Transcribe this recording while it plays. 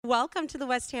Welcome to the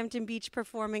West Hampton Beach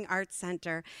Performing Arts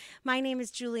Center. My name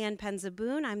is Julianne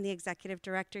Penzaboon. I'm the executive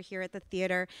director here at the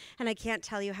theater, and I can't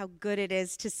tell you how good it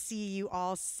is to see you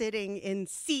all sitting in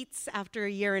seats after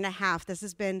a year and a half. This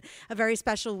has been a very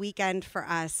special weekend for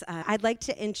us. I'd like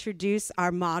to introduce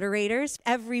our moderators.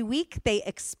 Every week, they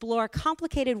explore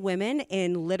complicated women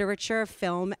in literature,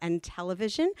 film, and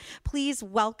television. Please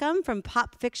welcome from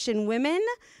Pop Fiction Women,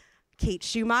 Kate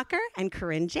Schumacher and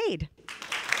Corinne Jade.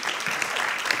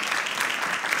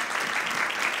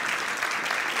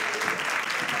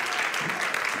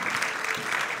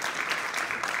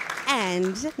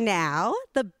 And now,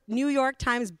 the New York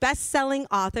Times best-selling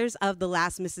authors of The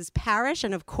Last Mrs. Parrish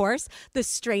and, of course, The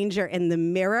Stranger in the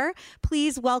Mirror.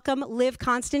 Please welcome Liv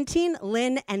Constantine,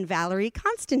 Lynn and Valerie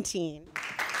Constantine.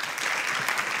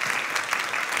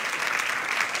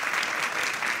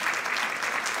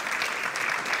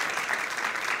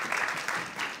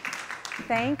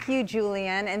 Thank you,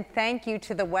 Julianne, and thank you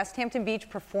to the West Hampton Beach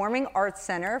Performing Arts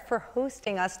Center for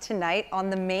hosting us tonight on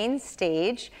the main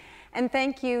stage. And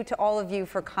thank you to all of you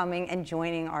for coming and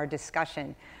joining our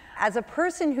discussion. As a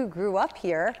person who grew up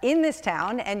here in this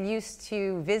town and used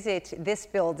to visit this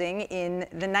building in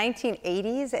the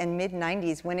 1980s and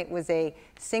mid-90s when it was a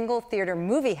single theater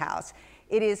movie house,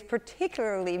 it is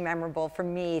particularly memorable for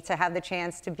me to have the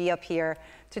chance to be up here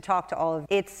to talk to all of you.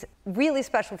 It's really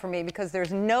special for me because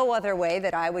there's no other way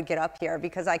that I would get up here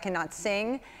because I cannot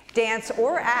sing, dance,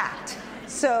 or act.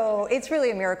 So it's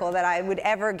really a miracle that I would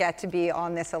ever get to be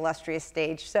on this illustrious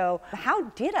stage. So how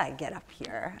did I get up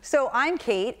here? So I'm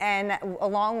Kate, and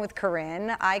along with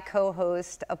Corinne, I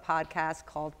co-host a podcast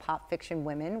called Pop Fiction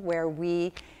Women, where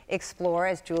we explore,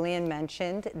 as Julian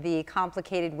mentioned, the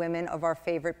complicated women of our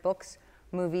favorite books,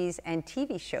 movies, and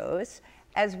TV shows,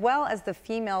 as well as the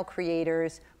female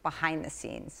creators behind the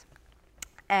scenes.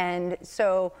 And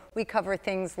so we cover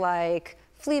things like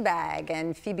Fleabag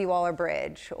and Phoebe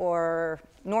Waller-Bridge, or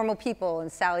Normal People and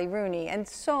Sally Rooney, and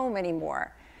so many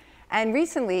more. And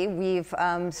recently, we've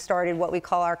started what we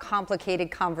call our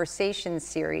Complicated Conversations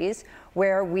series,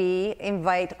 where we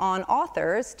invite on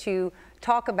authors to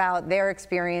talk about their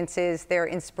experiences, their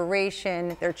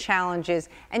inspiration, their challenges,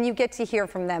 and you get to hear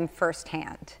from them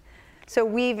firsthand. So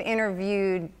we've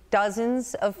interviewed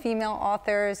dozens of female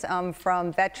authors,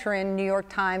 from veteran New York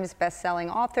Times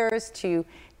bestselling authors to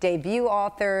debut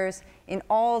authors in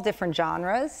all different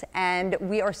genres. And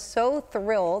we are so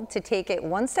thrilled to take it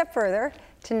one step further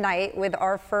tonight with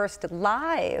our first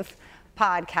live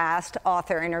podcast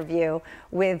author interview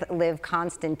with Liv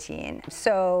Constantine.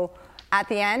 So at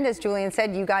the end, as Julian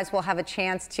said, you guys will have a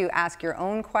chance to ask your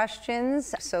own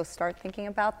questions. So start thinking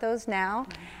about those now.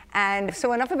 And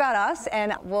so enough about us,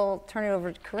 and we'll turn it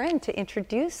over to Corinne to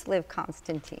introduce Liv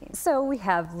Constantine. So we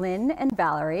have Lynn and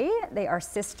Valerie. They are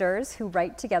sisters who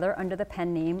write together under the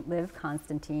pen name Liv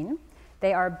Constantine.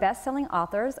 They are best-selling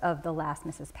authors of The Last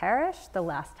Mrs. Parrish, The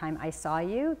Last Time I Saw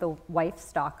You, The Wife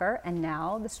Stalker, and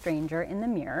now The Stranger in the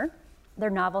Mirror. Their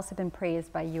novels have been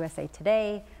praised by USA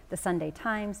Today, The Sunday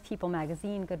Times, People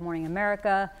Magazine, Good Morning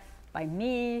America, by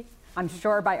me, I'm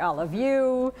sure by all of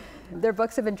you. Their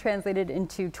books have been translated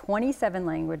into 27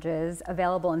 languages,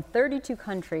 available in 32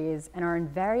 countries, and are in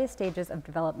various stages of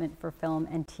development for film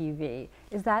and TV.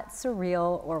 Is that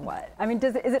surreal or what? I mean,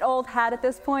 is it old hat at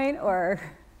this point, or?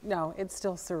 No, it's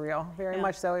still surreal, very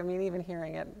much so. I mean, even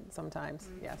hearing it sometimes,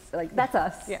 yes. Like, that's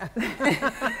us. Yeah.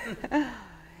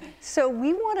 So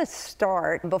we want to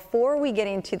start, before we get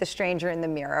into The Stranger in the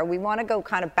Mirror, we want to go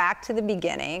kind of back to the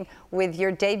beginning with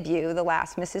your debut, The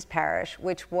Last Mrs. Parrish,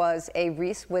 which was a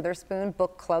Reese Witherspoon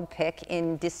book club pick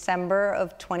in December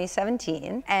of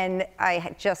 2017. And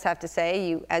I just have to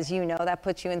say, as you know, that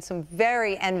puts you in some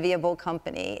very enviable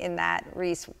company in that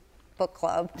Reese book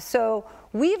club. So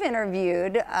we've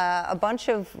interviewed a bunch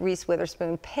of Reese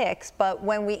Witherspoon picks, but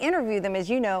when we interview them, as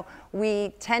you know,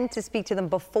 we tend to speak to them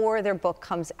before their book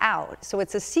comes out. So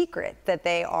it's a secret that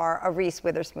they are a Reese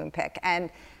Witherspoon pick. And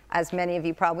as many of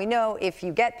you probably know, if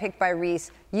you get picked by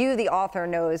Reese, you, the author,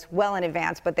 knows well in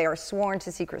advance, but they are sworn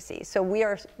to secrecy. So we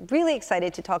are really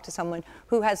excited to talk to someone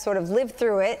who has sort of lived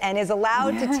through it and is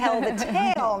allowed to tell the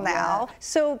tale now. Yeah.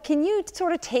 So can you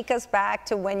sort of take us back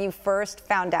to when you first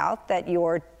found out that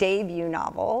your debut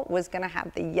novel was going to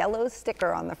have the yellow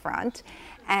sticker on the front,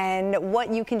 and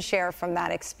what you can share from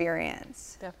that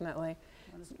experience? Definitely.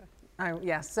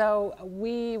 Yeah, so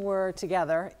we were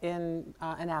together in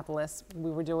Annapolis.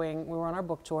 We were on our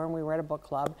book tour, and we were at a book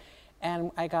club, and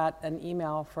I got an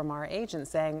email from our agent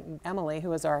saying, Emily,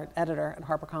 who is our editor at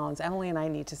HarperCollins, Emily and I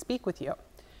need to speak with you.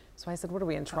 So I said, what, are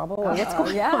we in trouble? Or what's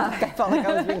going yeah. on? I felt like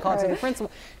I was being called to the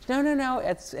principal. No,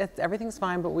 it's everything's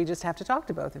fine, but we just have to talk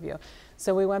to both of you.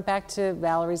 So we went back to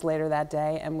Valerie's later that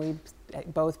day, and we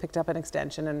both picked up an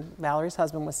extension, and Valerie's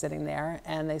husband was sitting there,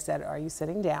 and they said, are you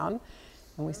sitting down?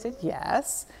 And we said,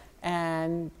 yes.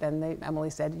 And then Emily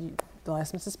said, the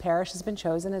last Mrs. Parrish has been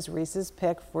chosen as Reese's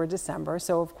pick for December.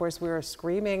 So of course we were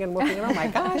screaming and whooping, oh my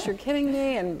gosh, you're kidding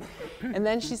me. And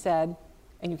then she said,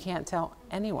 and you can't tell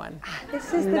anyone.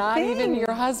 This is not the thing. even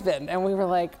your husband. And we were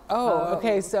like, oh,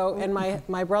 okay. So, and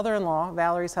my brother-in-law,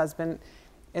 Valerie's husband,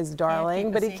 is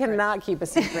darling, but he cannot keep a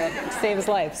secret, save his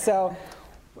life. So,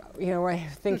 you know, we're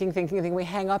thinking, we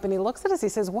hang up, and he looks at us, he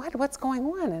says, what's going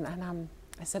on? And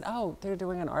I said, oh, they're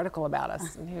doing an article about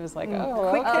us. And he was like, oh,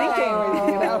 quick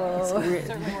thinking. You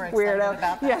know, Weirdo. About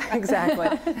that. Yeah,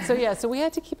 exactly. So we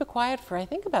had to keep it quiet for, I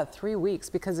think, about 3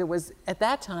 weeks, because it was, at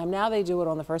that time, now they do it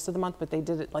on the 1st of the month, but they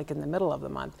did it like in the middle of the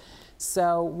month.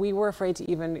 So we were afraid to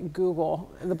even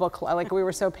Google the book. Like, we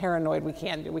were so paranoid, we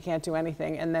can't do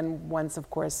anything. And then once, of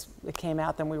course, it came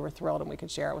out, then we were thrilled and we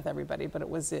could share it with everybody. But it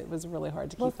was really hard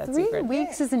to keep that secret. 3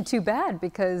 weeks isn't too bad,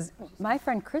 because my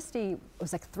friend Christy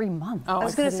was like 3 months. I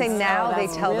was going to say, now they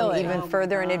tell them even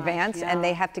further in gosh, advance, yeah. and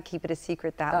they have to keep it a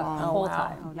secret that long. The whole wow.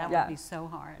 time. Oh, that Yeah. would be so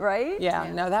hard. Right?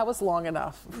 Yeah, no, that was long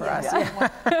enough for us.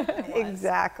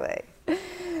 Exactly.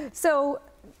 So,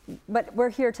 but we're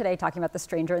here today talking about The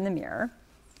Stranger in the Mirror.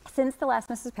 Since The Last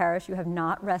Mrs. Parrish, you have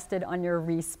not rested on your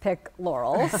Reese pick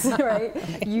laurels,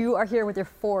 right? You are here with your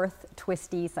 4th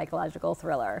twisty psychological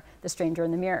thriller, The Stranger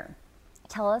in the Mirror.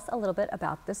 Tell us a little bit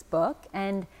about this book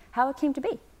and how it came to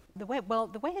be. The way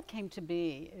it came to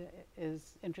be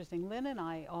is interesting. Lynn and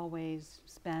I always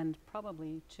spend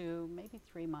probably 2, maybe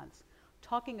 3 months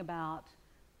talking about,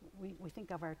 we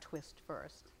think of our twist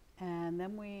first, and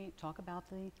then we talk about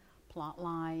the plot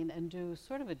line and do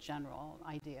sort of a general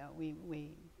idea.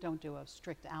 We don't do a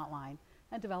strict outline,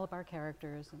 and develop our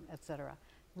characters, and et cetera.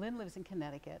 Lynn lives in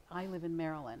Connecticut, I live in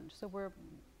Maryland, so we're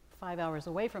 5 hours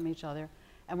away from each other,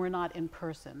 and we're not in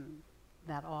person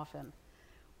that often.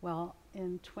 Well,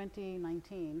 in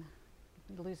 2019,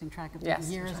 losing track of Yes.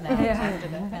 years now after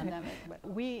the pandemic, but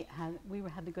we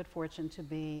had the good fortune to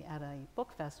be at a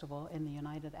book festival in the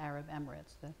United Arab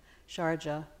Emirates, the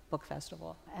Sharjah Book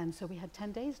Festival. And so we had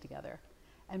 10 days together.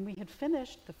 And we had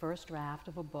finished the first draft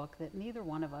of a book that neither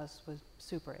one of us was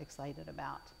super excited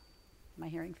about. Am I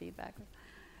hearing feedback?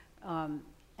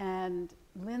 And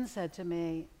Lynn said to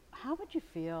me, how would you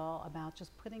feel about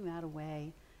just putting that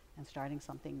away and starting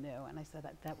something new? And I said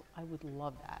that I would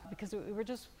love that, because we were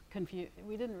just confused.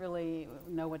 We didn't really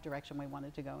know what direction we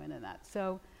wanted to go in that.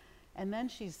 So, and then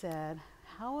she said,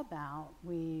 how about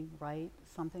we write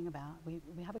something about,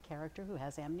 we have a character who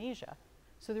has amnesia.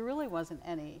 So there really wasn't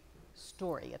any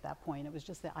story at that point. It was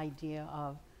just the idea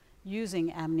of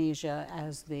using amnesia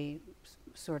as the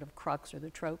sort of crux or the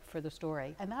trope for the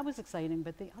story. And that was exciting,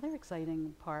 but the other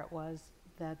exciting part was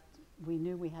that we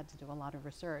knew we had to do a lot of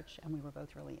research, and we were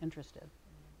both really interested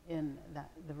in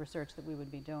the research that we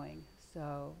would be doing.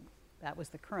 So that was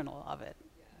the kernel of it.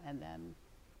 And then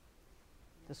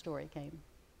the story came.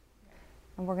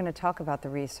 And we're going to talk about the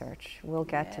research. We'll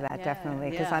get to that, yeah,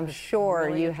 definitely, because yeah. I'm sure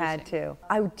Really you had interesting. to.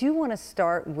 I do want to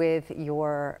start with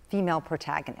your female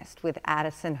protagonist, with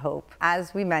Addison Hope.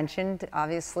 As we mentioned,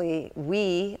 obviously,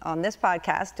 we on this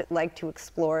podcast like to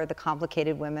explore the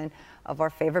complicated women of our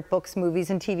favorite books, movies,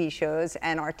 and TV shows.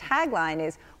 And our tagline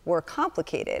is, we're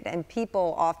complicated. And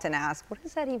people often ask, what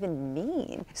does that even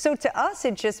mean? So to us,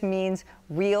 it just means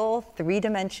real,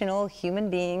 three-dimensional human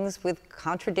beings with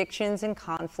contradictions and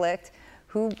conflict,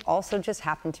 who also just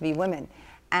happen to be women.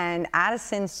 And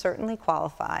Addison certainly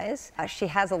qualifies. She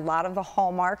has a lot of the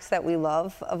hallmarks that we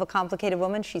love of a complicated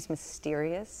woman. She's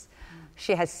mysterious.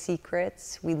 She has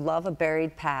secrets. We love a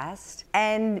buried past.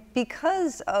 And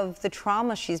because of the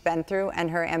trauma she's been through and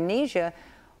her amnesia,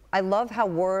 I love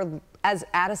how as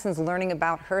Addison's learning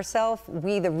about herself,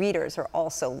 we, the readers, are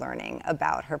also learning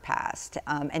about her past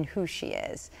and who she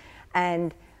is.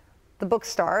 And the book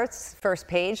starts, first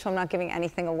page, so I'm not giving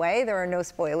anything away. There are no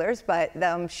spoilers, but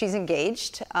she's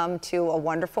engaged to a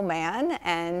wonderful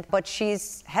man, but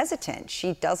she's hesitant.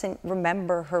 She doesn't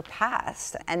remember her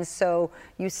past. And so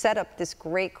you set up this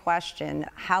great question,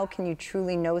 how can you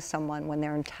truly know someone when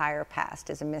their entire past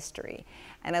is a mystery?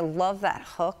 And I love that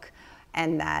hook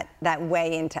and that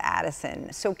way into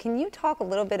Addison. So can you talk a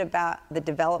little bit about the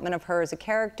development of her as a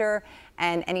character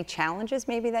and any challenges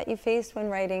maybe that you faced when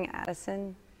writing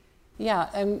Addison? Yeah,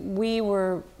 and we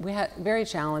had very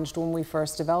challenged when we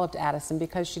first developed Addison,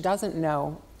 because she doesn't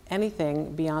know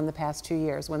anything beyond the past 2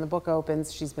 years. When the book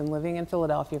opens, she's been living in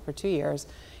Philadelphia for 2 years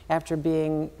after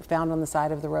being found on the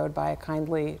side of the road by a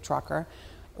kindly trucker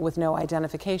with no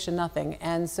identification, nothing.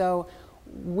 And so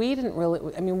we didn't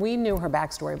really, I mean, we knew her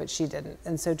backstory, but she didn't.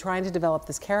 And so trying to develop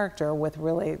this character with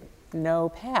really no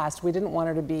past, we didn't want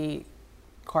her to be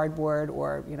cardboard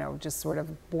or, you know, just sort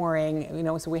of boring, you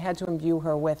know, so we had to imbue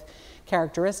her with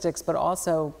characteristics, but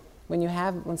also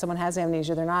when someone has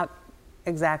amnesia, they're not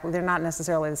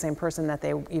necessarily the same person that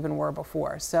they even were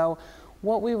before. So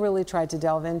what we really tried to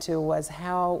delve into was,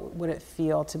 how would it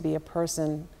feel to be a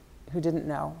person who didn't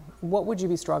know? What would you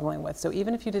be struggling with? So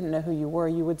even if you didn't know who you were,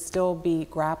 you would still be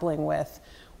grappling with,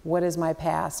 what is my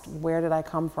past? Where did I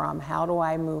come from? How do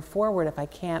I move forward if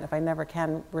I never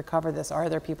can recover this? Are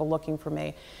there people looking for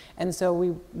me? And so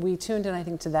we tuned in, I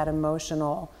think, to that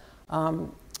emotional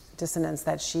dissonance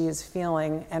that she is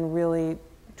feeling, and really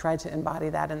tried to embody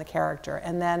that in the character.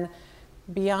 And then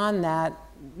beyond that,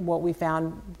 what we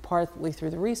found, partly through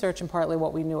the research and partly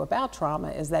what we knew about trauma,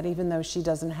 is that even though she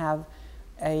doesn't have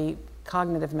a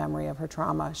cognitive memory of her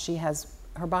trauma,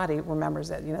 her body remembers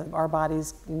it. You know, our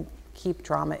bodies keep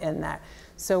trauma in that.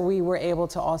 So we were able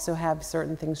to also have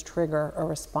certain things trigger a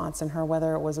response in her,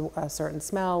 whether it was a certain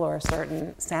smell or a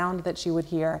certain sound that she would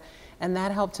hear. And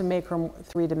that helped to make her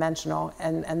three-dimensional.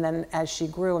 And then as she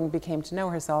grew and became to know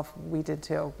herself, we did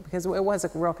too. Because it was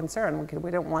a real concern.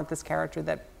 We didn't want this character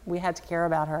that we had to care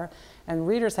about her, and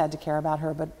readers had to care about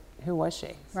her, but who was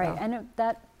she? Right, So. and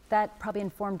that probably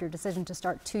informed your decision to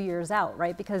start 2 years out,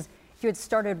 right? Because if you had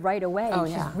started right away,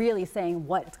 she's really saying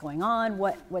what's going on,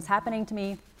 what was happening to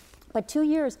me. But 2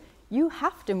 years, you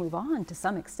have to move on to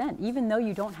some extent. Even though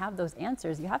you don't have those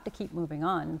answers, you have to keep moving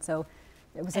on. So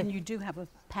it was And you do have a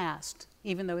past,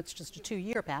 even though it's just a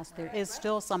 2-year past, there is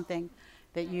still something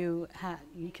that you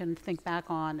can think back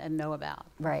on and know about.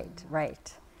 Right,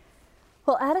 right.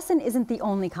 Well, Addison isn't the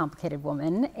only complicated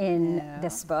woman in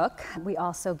this book. We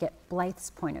also get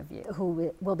Blythe's point of view,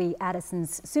 who will be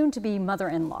Addison's soon-to-be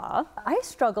mother-in-law. I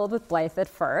struggled with Blythe at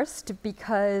first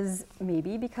because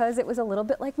it was a little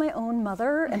bit like my own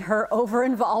mother and her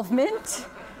over-involvement.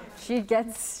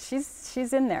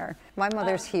 She's in there. My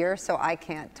mother's here, so I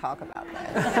can't talk about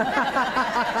that.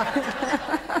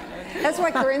 That's why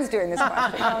Corinne's doing this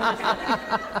question.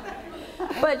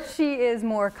 But she is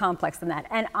more complex than that.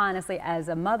 And honestly, as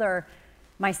a mother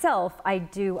myself, I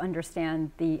do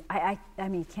understand I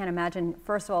mean, can't imagine,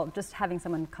 first of all, just having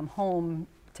someone come home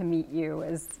to meet you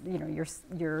as, you know,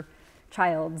 your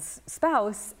child's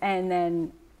spouse, and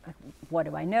then what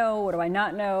do I know? What do I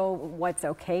not know? What's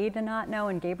okay to not know?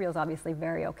 And Gabriel's obviously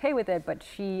very okay with it, but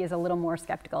she is a little more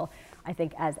skeptical, I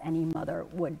think, as any mother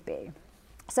would be.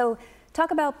 So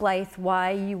talk about Blythe,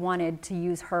 why you wanted to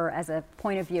use her as a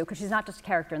point of view, because she's not just a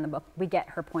character in the book. We get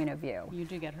her point of view. You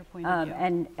do get her point of view.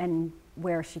 And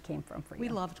where she came from for you. We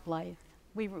loved Blythe.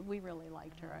 We really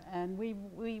liked her, and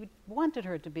we wanted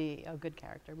her to be a good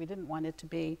character. We didn't want it to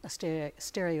be a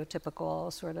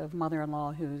stereotypical sort of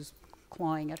mother-in-law who's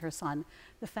clawing at her son.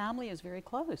 The family is very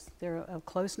close. They're a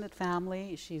close-knit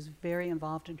family. She's very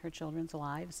involved in her children's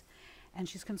lives. And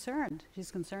she's concerned. She's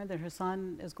concerned that her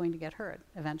son is going to get hurt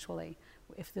eventually.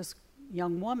 If this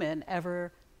young woman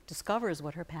ever discovers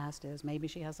what her past is, maybe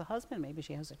she has a husband, maybe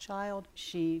she has a child,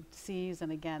 she sees,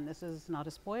 and again, this is not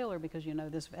a spoiler because you know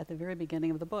this at the very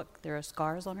beginning of the book, there are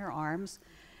scars on her arms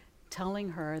telling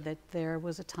her that there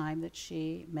was a time that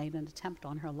she made an attempt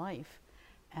on her life.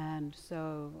 And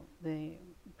so the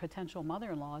potential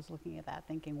mother-in-law is looking at that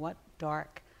thinking, what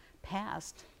dark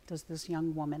past does this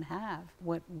young woman have?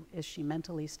 What, is she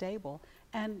mentally stable?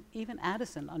 And even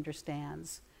Addison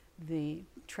understands the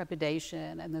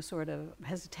trepidation and the sort of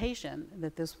hesitation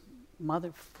that this potential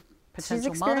mother-in-law has. She's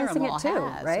experiencing it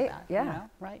too, right? About, yeah. You know,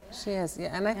 right? She is,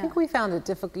 yeah. And I think we found it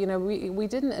difficult. You know, we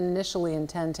didn't initially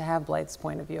intend to have Blythe's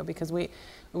point of view because it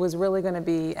was really going to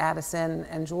be Addison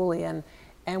and Julian.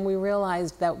 And we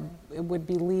realized that it would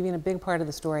be leaving a big part of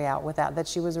the story out without that.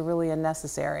 She was a really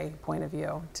unnecessary point of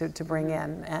view to bring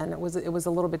in, and it was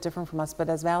a little bit different from us. But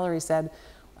as Valerie said,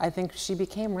 I think she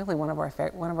became really one of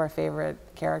our favorite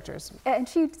characters. And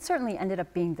she certainly ended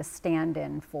up being the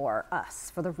stand-in for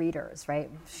us, for the readers, right?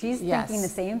 She's thinking the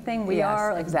same thing we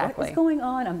are. Like, exactly. What is going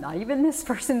on? I'm not even this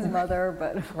person's mother,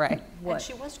 but right. What?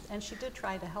 And she did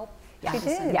try to help Yeah. Addison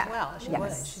She did. as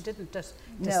well. She didn't just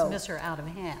dismiss her out of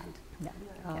hand. No.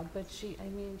 But she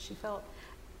felt,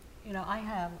 you know, I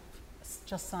have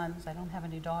just sons, I don't have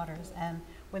any daughters, and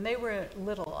when they were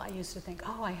little, I used to think,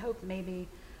 oh, I hope maybe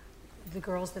the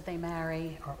girls that they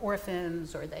marry are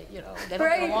orphans, or they don't get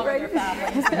along with their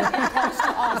families, and it comes to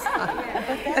us.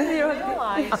 But then I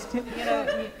realized,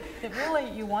 that really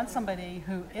you want somebody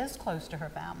who is close to her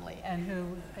family and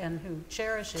who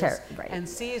cherishes Right. and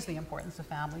sees the importance of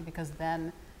family, because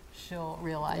then she'll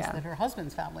realize that her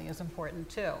husband's family is important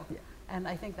too. Yeah. And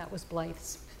I think that was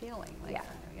Blythe's feeling. Like, Yeah.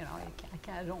 you know,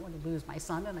 I don't want to lose my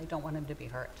son, and I don't want him to be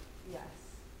hurt. Yes.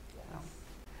 So.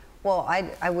 Well,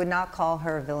 I would not call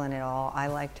her a villain at all. I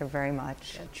liked her very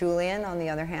much. Julian, on the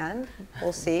other hand,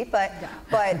 we'll see. But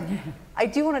I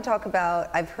do want to talk about,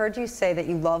 I've heard you say that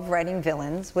you love writing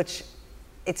villains, which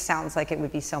it sounds like it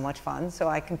would be so much fun, so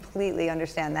I completely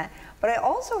understand that. But I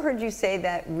also heard you say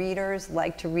that readers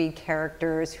like to read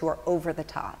characters who are over the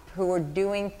top, who are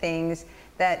doing things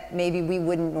that maybe we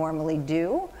wouldn't normally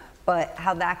do, but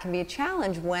how that can be a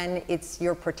challenge when it's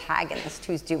your protagonist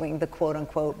who's doing the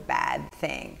quote-unquote bad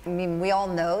thing. I mean, we all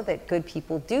know that good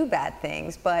people do bad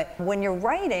things, but when you're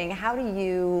writing, how do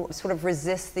you sort of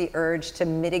resist the urge to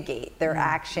mitigate their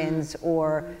actions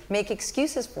or make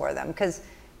excuses for them? Because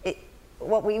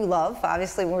what we love,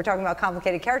 obviously, when we're talking about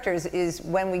complicated characters, is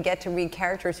when we get to read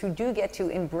characters who do get to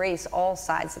embrace all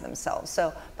sides of themselves.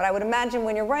 So, but I would imagine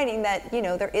when you're writing that, you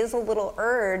know, there is a little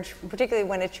urge, particularly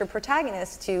when it's your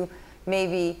protagonist, to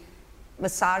maybe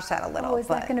massage that a little. Oh, is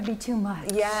that going to be too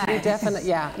much? Yeah. We definitely,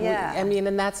 yeah. Yeah. I mean,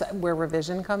 and that's where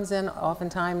revision comes in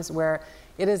oftentimes, where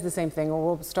it is the same thing, or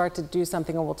we'll start to do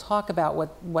something and we'll talk about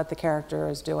what the character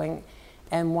is doing,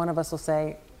 and one of us will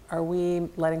say, are we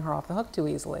letting her off the hook too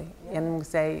easily? Yeah. And we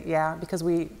say, yeah, because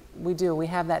we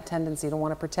have that tendency to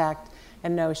want to protect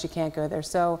and know she can't go there.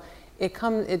 So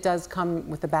it does come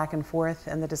with the back and forth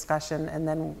and the discussion,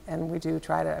 and we do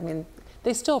try to, I mean,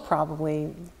 they still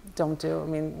probably don't do, I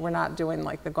mean, we're not doing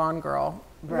like the Gone Girl.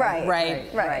 Right.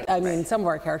 I mean, some of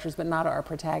our characters, but not our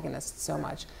protagonists so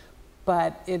much.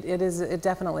 But it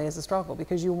definitely is a struggle,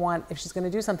 because you want, if she's going to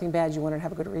do something bad, you want her to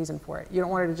have a good reason for it. You don't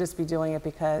want her to just be doing it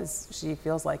because she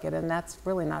feels like it, and that's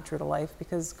really not true to life,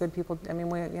 because good people, I mean,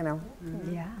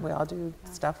 we all do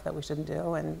stuff that we shouldn't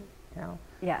do, and you know.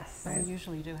 Yes. But we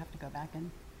usually do have to go back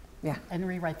and Yeah. and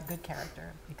rewrite the good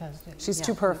character, because She's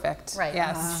too perfect. Right.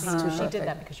 Yes. She, She's too she perfect. did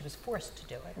that because she was forced to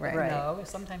do it. Right. Right. No,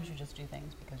 sometimes you just do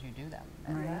things because you do them.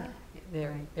 And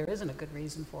there isn't a good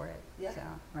reason for it. Yeah. So,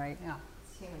 Right. Yeah.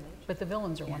 It's human nature. But the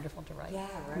villains are wonderful to write. Yeah,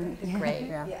 right. Great.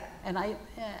 Yeah. And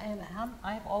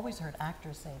I've always heard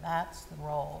actors say that's the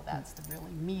role, that's the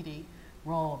really meaty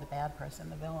role of the bad person,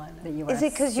 the villain. That you Is wanna it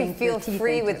because you sink your feel teeth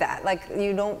free into. with that? Like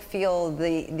you don't feel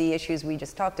the issues we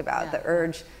just talked about, Yeah. the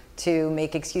urge to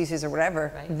make excuses or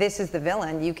whatever. Right. This is the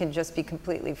villain. You can just be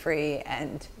completely free,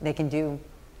 and they can do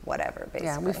whatever, basically.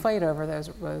 Yeah, we fight over those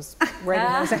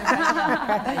writing those.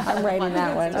 I'm writing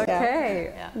that one. Yeah.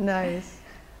 Okay. Yeah. Nice.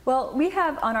 Well, we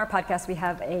have on our podcast, we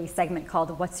have a segment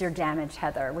called What's Your Damage,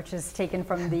 Heather, which is taken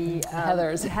from the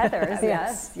Heathers. Heathers,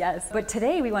 yes. But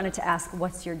today we wanted to ask,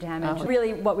 what's your damage?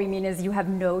 Really, what we mean is you have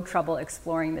no trouble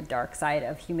exploring the dark side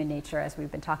of human nature, as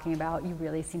we've been talking about. You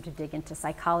really seem to dig into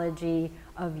psychology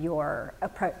of your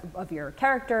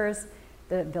characters,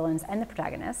 the villains and the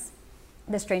protagonists.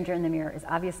 The Stranger in the Mirror is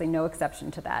obviously no exception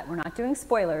to that. We're not doing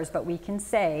spoilers, but we can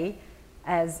say,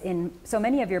 as in so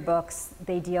many of your books,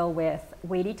 they deal with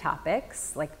weighty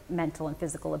topics like mental and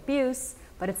physical abuse,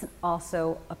 but it's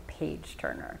also a page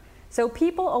turner. So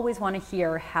people always want to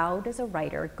hear, how does a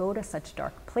writer go to such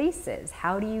dark places?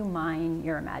 How do you mine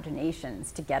your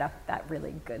imaginations to get up that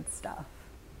really good stuff?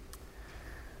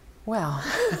 Well,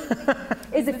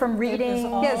 Is it from reading?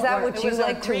 Yeah, is that what It you was our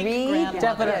like to Greek read? grandmother.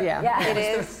 definitely, yeah. It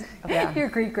is. Yeah. Your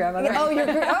Greek grandmother. Oh, your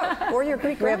Greek, or your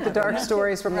Greek We have the grandmother. dark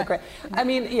stories from the great. I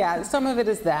mean, yeah, some of it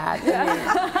is that.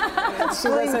 I mean, she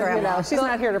doesn't, grandma. she's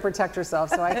not here to protect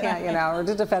herself, so I can't, or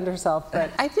to defend herself.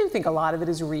 But I do think a lot of it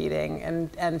is reading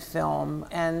and film,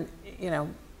 and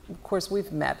of course,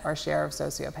 we've met our share of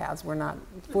sociopaths.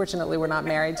 Fortunately, we're not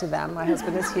married to them. My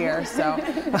husband is here, so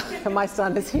my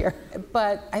son is here.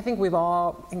 But I think we've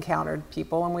all encountered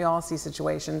people, and we all see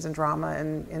situations and drama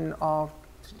in all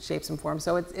shapes and forms.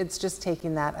 So it's just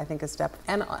taking that, I think, a step.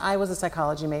 And I was a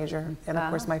psychology major, and of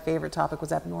course, my favorite topic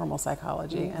was abnormal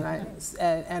psychology.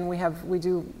 And we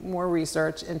do more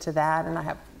research into that. And I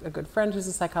have a good friend who's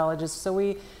a psychologist, so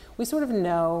we sort of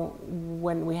know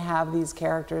when we have these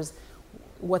characters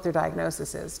what their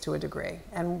diagnosis is to a degree,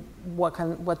 and what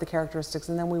the characteristics,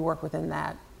 and then we work within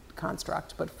that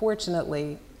construct. But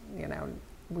fortunately,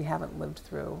 we haven't lived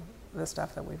through the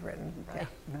stuff that we've written. Right.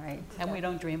 Right. And we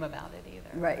don't dream about it either.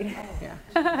 Right.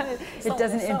 Yeah. It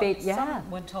doesn't invade, yeah.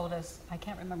 Someone told us, I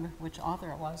can't remember which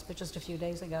author it was, but just a few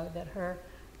days ago, that her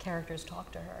characters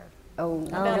talk to her. Oh,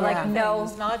 About you're like, other no,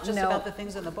 things, not just no. about the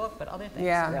things in the book, but other things.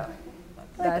 Yeah.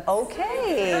 That's,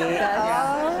 Okay.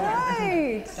 All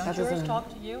right. Don't yours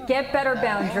talk to you? get better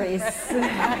boundaries.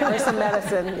 Or some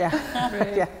medicine.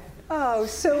 Yeah. Yeah. Oh,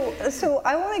 so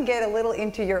I want to get a little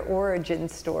into your origin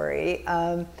story,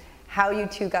 how you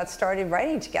two got started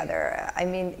writing together. I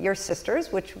mean, you're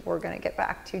sisters, which we're going to get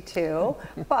back to too,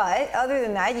 but other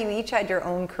than that, you each had your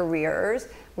own careers.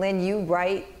 Lynn, you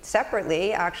write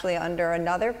separately, actually under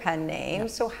another pen name.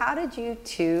 So how did you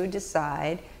two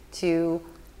decide to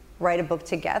write a book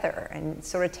together, and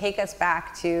sort of take us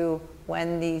back to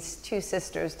when these two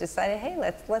sisters decided, hey,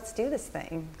 let's do this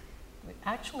thing?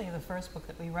 Actually, the first book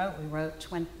that we wrote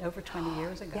over 20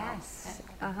 years ago. Yes.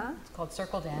 It's called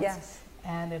Circle Dance. Yes.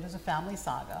 And it is a family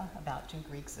saga about two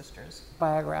Greek sisters.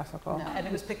 Biographical. And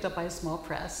it was picked up by a small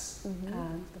press,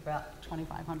 about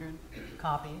 2,500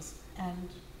 copies. And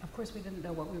of course, we didn't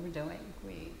know what we were doing.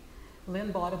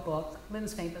 Lynn bought a book.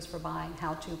 Lynn's famous for buying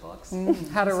how-to books.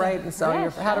 How to write and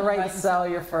sell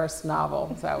your first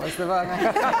novel. That was the book.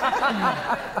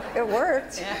 It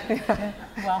worked. Yeah.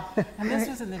 Well, and this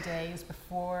was in the days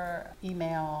before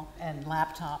email and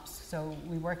laptops. So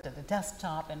we worked at a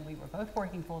desktop, and we were both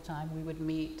working full time. We would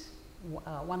meet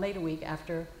one night a week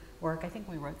after work. I think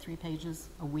we wrote 3 pages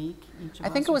a week each of us. I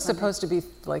think it was supposed to be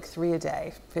like 3 a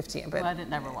day, 15, but it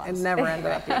never was. It never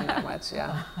ended up being that much,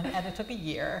 yeah. And it took a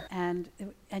year. And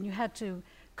you had to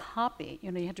copy,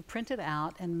 you had to print it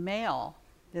out and mail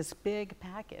this big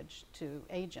package to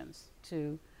agents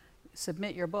to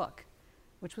submit your book,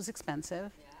 which was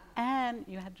expensive. Yeah. And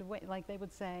you had to wait, like they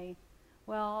would say,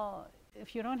 well,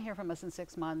 if you don't hear from us in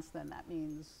 6 months, then that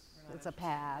means it's a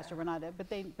pass, or we're not, but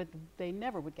they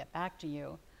never would get back to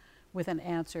you with an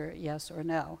answer, yes or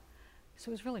no. So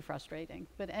it was really frustrating.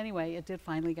 But anyway, it did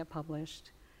finally get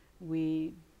published.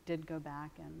 We did go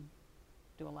back and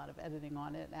do a lot of editing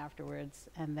on it afterwards,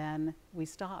 and then we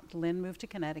stopped. Lynn moved to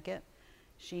Connecticut.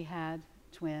 She had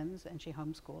twins, and she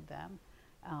homeschooled them.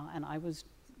 And I was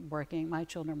working. My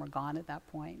children were gone at that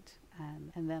point.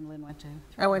 And then Lynn went to Thriller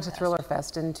I went to Fest. Thriller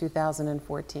Fest in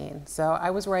 2014. So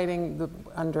I was writing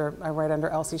I write under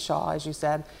Elsie Shaw, as you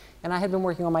said, and I had been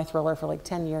working on my thriller for like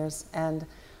 10 years, and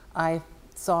I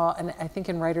saw, I think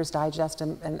in Writer's Digest,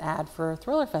 an ad for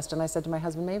Thriller Fest, and I said to my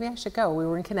husband, maybe I should go. We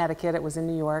were in Connecticut, it was in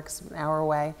New York, an hour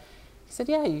away. He said,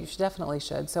 yeah, you definitely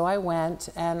should. So I went,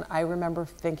 and I remember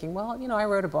thinking, well, I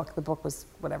wrote a book. The book was,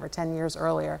 10 years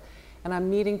earlier. And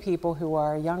I'm meeting people who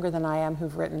are younger than I am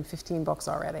who've written 15 books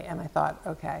already. And I thought,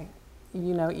 okay,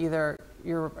 either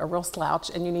you're a real slouch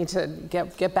and you need to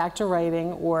get back to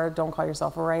writing, or don't call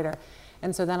yourself a writer.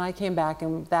 And so then I came back,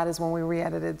 and that is when we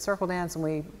re-edited Circle Dance, and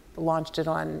we launched it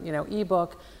on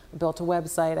ebook, built a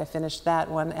website, I finished that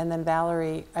one. And then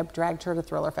Valerie, I dragged her to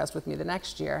Thriller Fest with me the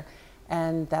next year.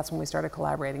 And that's when we started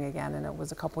collaborating again. And it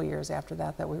was a couple years after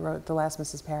that we wrote The Last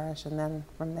Mrs. Parrish, and then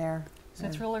from there. So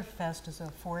Thriller Fest is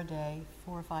a 4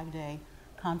 or 5 day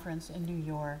conference in New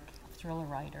York of thriller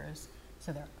writers.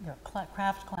 So there are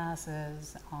craft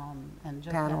classes and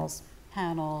just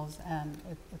panels, and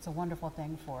it's a wonderful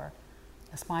thing for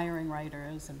aspiring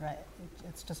writers, and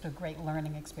it's just a great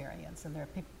learning experience. And there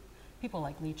are people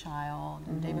like Lee Child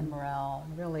and David Morrell,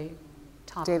 really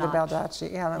top-notch. David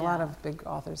Baldacci, a lot of big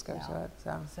authors go to it.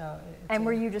 And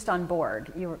were you just on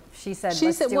board? She said, she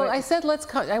let's said, do well, it. I said, let's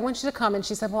come. I want you to come. And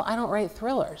she said, well, I don't write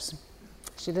thrillers.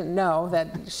 She didn't know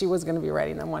that she was going to be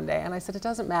writing them one day. And I said, it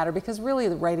doesn't matter, because really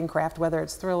the writing craft, whether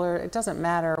it's thriller, it doesn't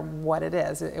matter what it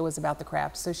is. It was about the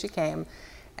craft. So she came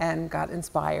and got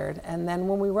inspired. And then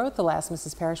when we wrote The Last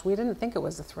Mrs. Parrish, we didn't think it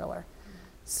was a thriller.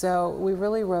 So we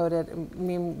really wrote it. I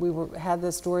mean, had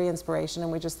the story inspiration,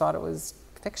 and we just thought it was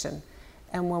fiction.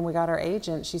 And when we got our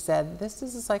agent, she said, this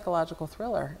is a psychological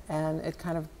thriller, and it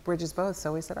kind of bridges both.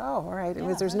 So we said, oh, all right.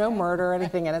 There's no murder or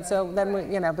anything in it. So then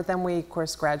we, but then we, of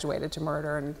course, graduated to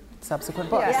murder and subsequent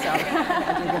books.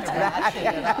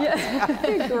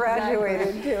 You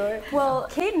graduated to it. Well,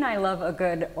 Kate and I love a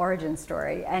good origin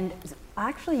story, and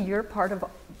actually you're part of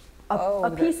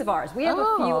a piece of ours. We have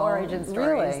a few origin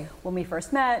stories. Really? When we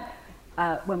first met,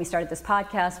 when we started this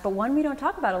podcast, but one we don't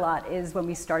talk about a lot is when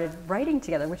we started writing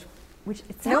together, which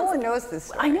it sounds no one knows this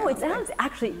story. I know, it sounds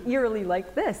actually eerily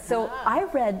like this. So I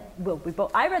read The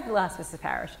Last Mrs.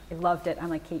 Parrish. I loved it. I'm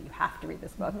like, Kate, you have to read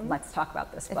this book. Let's talk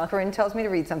about this book. If Corinne tells me to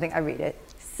read something, I read it.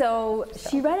 So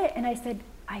she read it, and I said,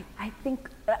 I think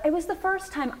it was the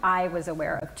first time I was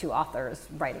aware of two authors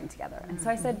writing together. And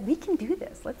so I said, we can do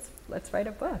this. Let's write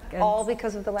a book. And all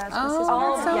because of The Last Mrs.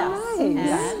 all, Parrish.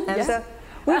 yes. And so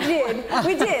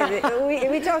we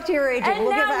did. We talked to your agent. And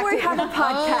we'll now get back we to have a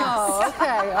podcast. Oh,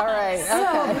 okay, all right.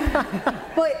 Okay.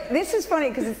 But this is funny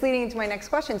because it's leading into my next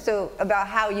question. So about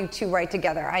how you two write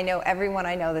together. I know everyone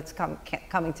I know that's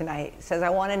coming tonight says, I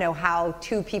want to know how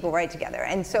two people write together.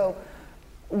 And so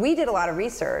we did a lot of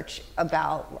research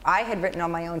about, I had written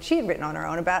on my own, she had written on her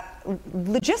own about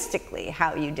logistically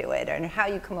how you do it and how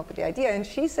you come up with the idea. And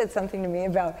she said something to me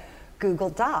about Google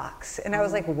Docs. And I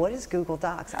was like, what is Google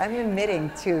Docs? I'm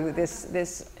admitting to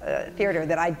this theater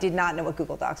that I did not know what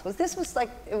Google Docs was. This was like,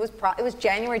 it was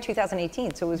January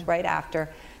 2018, so it was right after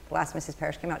The Last Mrs.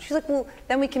 Parrish came out. She's like, well,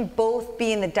 then we can both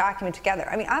be in the document together.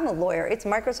 I mean, I'm a lawyer. It's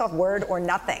Microsoft Word or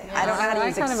nothing. I don't know how to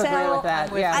use kind Excel. of agree with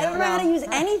that. Yeah, I don't know how to use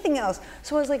anything else.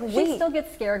 So I was like, She wait. still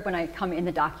gets scared when I come in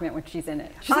the document when she's in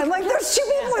it. I'm like, there's two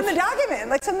people in the document.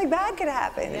 Like, something bad could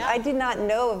happen. I did not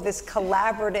know of this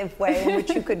collaborative way in which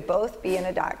you could both be in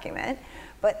a document.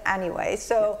 But anyway,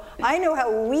 so I know how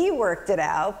we worked it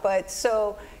out. But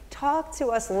so talk to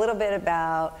us a little bit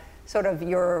about sort of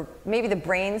maybe the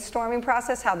brainstorming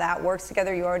process, how that works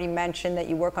together. You already mentioned that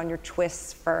you work on your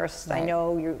twists first. Right. I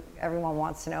know everyone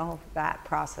wants to know that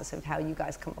process of how you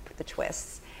guys come up with the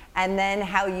twists. And then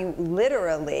how you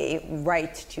literally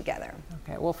write together.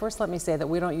 Okay, well, first let me say that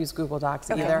we don't use Google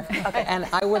Docs either. Okay. And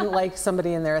I wouldn't like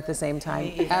somebody in there at the same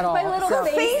time at all. My little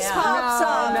face pops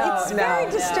up. It's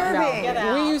very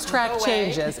disturbing. We use track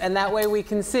changes, and that way we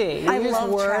can see. I use love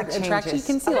Word track and track. You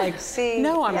can see, like,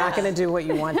 no, I'm not going to do what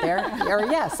you want there. Or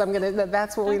yes, I'm going to,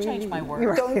 that's what we Don't change my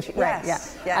word. Don't you? Right,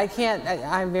 Yes. yeah. I can't,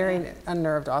 I'm very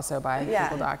unnerved also by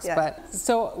Google Docs. But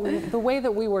so the way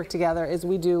that we work together is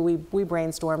we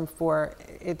brainstorm for,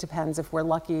 it depends. If we're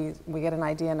lucky, we get an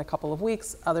idea in a couple of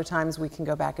weeks. Other times we can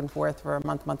go back and forth for a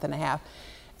month and a half.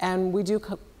 And we do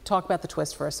talk about the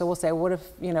twist first. So we'll say,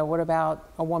 what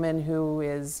about a woman who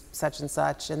is such and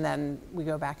such? And then we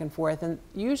go back and forth. And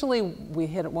usually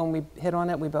when we hit on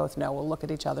it, we both know. We'll look at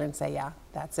each other and say, yeah,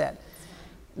 that's it.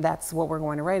 That's what we're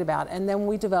going to write about. And then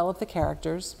we develop the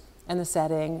characters and the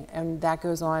setting, and that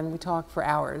goes on. We talk for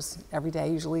hours every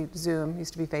day, usually Zoom,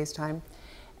 used to be FaceTime.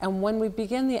 And when we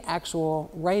begin the actual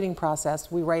writing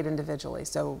process, we write individually.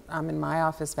 So I'm in my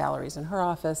office, Valerie's in her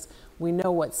office. We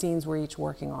know what scenes we're each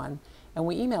working on. And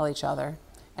we email each other,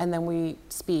 and then we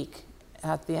speak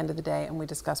at the end of the day, and we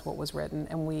discuss what was written,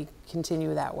 and we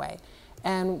continue that way.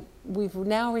 And we've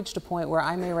now reached a point where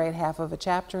I may write half of a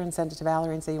chapter and send it to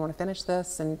Valerie and say, you want to finish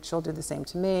this? And she'll do the same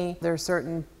to me. There are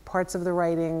certain parts of the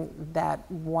writing that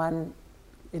one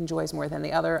enjoys more than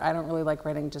the other. I don't really like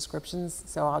writing descriptions,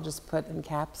 so I'll just put in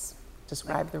caps,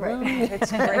 describe the room. It's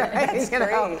great. It's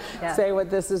great. Say what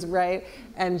this is, right?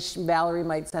 And Valerie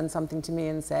might send something to me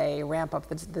and say, ramp up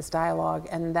this dialogue,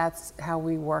 and that's how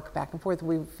we work back and forth.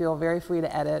 We feel very free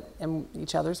to edit in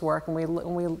each other's work, and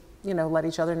we let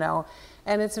each other know.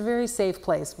 And it's a very safe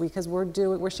place because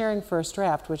we're sharing first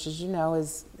draft, which, as you know,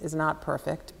 is not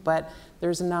perfect, but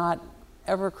there's not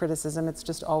ever criticism. It's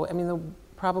just always, the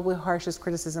probably harshest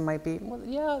criticism might be, well,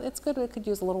 yeah, it's good, it could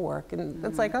use a little work, and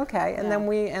it's like, okay, and then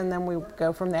we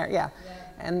go from there,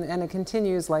 and it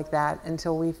continues like that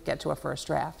until we get to a first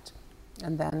draft,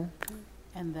 and then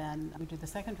we do the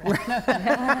second draft.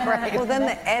 Right. Well, then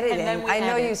the editing. I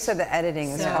know you said the editing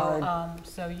is hard.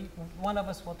 One of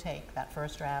us will take that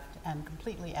first draft and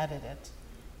completely edit it,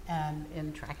 and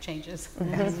in track changes,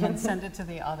 and send it to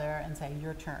the other and say,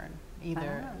 your turn.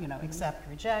 Either, accept,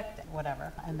 reject,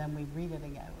 whatever, and then we read it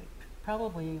again. We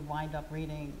probably wind up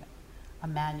reading a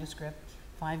manuscript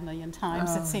 5 million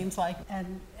times, it seems like,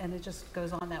 and it just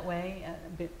goes on that way,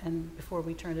 and before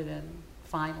we turn it in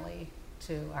finally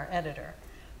to our editor.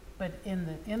 But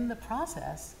in the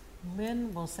process,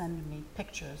 Lynn will send me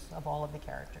pictures of all of the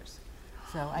characters.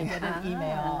 So I get an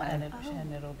email, and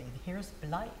it'll be, here's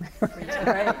Blythe for you.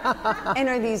 Right. And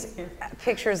are these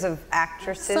pictures of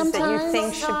actresses that you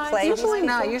think should play? Usually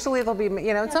not. Usually they'll be,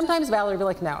 sometimes Valerie will be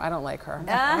like, no, I don't like her.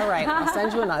 All right, I'll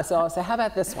send you another. So I'll say, how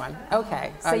about this one?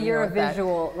 Okay. So you're a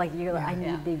visual, I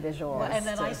need the visual. Well, and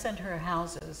then I send her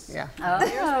houses. Yeah.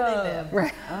 Here's where they live.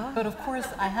 Right. But of course,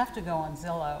 I have to go on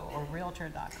Zillow or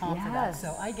Realtor.com for that.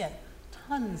 So I get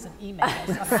tons of emails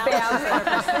of houses that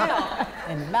are for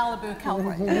sale in Malibu,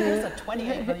 California. There's a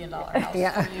 $28 million house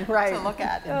for you to look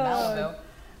at in Malibu.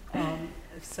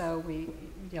 So we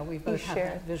both have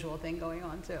that visual thing going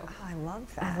on too. Oh, I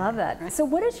love that. I love that. Right. So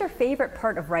what is your favorite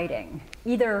part of writing,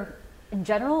 either in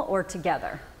general or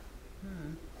together?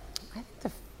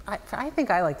 I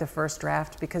think I like the first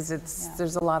draft because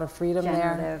there's a lot of freedom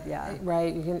Generative, there.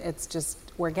 Right. It's just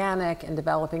organic and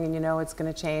developing, and it's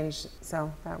going to change.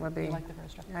 So that would be. You like the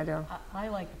first draft? I do. I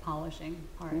like the polishing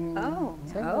part.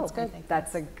 That's good.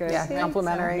 That's a good. Yeah,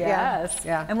 complimentary. Yes.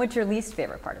 Yeah. And what's your least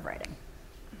favorite part of writing?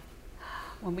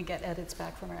 When we get edits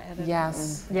back from our editor.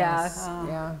 Yes.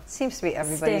 Seems to be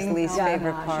everybody's least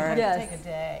favorite part. You have to take a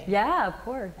day. Yeah, of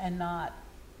course. And not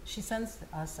she sends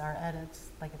us our edits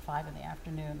like at 5 in the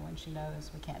afternoon when she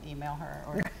knows we can't email her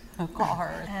or call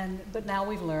her. But now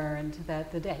we've learned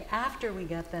that the day after we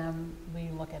get them, we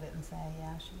look at it and say,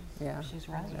 she's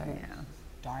right.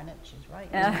 Darn it, she's right.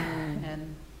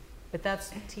 But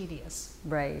that's tedious.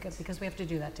 Right. Because we have to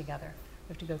do that together.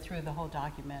 We have to go through the whole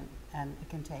document, and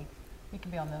we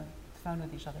can be on the phone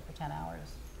with each other for 10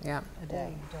 hours a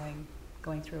day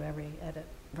going through every edit.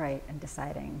 Right, and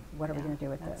deciding what are we going to do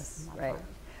with this. Right. Fun.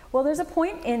 Well, there's a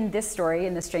point in this story,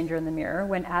 in The Stranger in the Mirror,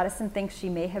 when Addison thinks she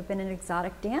may have been an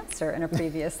exotic dancer in a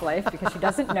previous life because she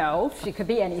doesn't know. She could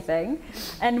be anything.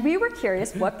 And we were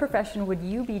curious, what profession would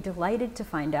you be delighted to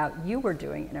find out you were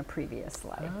doing in a previous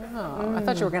life? Oh, I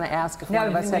thought you were going to ask if one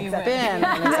of us had we been.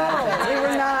 No, we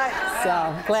were not.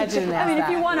 So glad you didn't ask I mean, that.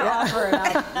 if you want to offer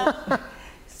it up.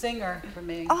 Singer for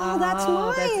me. Oh, that's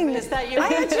mine. Is that you? I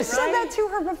had just said that to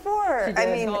her before. She did. I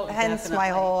mean, Oh, hence my definitely.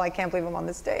 whole, I can't believe I'm on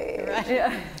the stage. Right.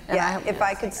 Yeah, if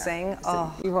I could sing,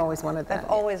 You've always wanted that.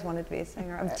 I've always wanted to be a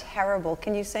singer. I'm terrible.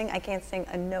 Can you sing? I can't sing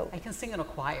a note. I can sing in a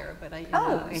choir, but I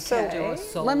so- can't do a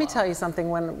solo. Let me tell you something.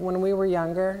 When we were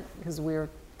younger, because we were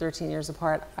 13 years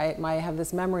apart, I have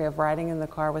this memory of riding in the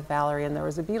car with Valerie, and there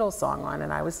was a Beatles song on,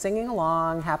 and I was singing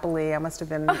along happily. I must have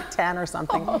been 10 or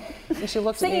something. And she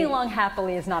looks at me. Singing along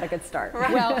happily is not a good start.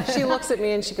 Well, she looks at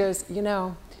me and she goes,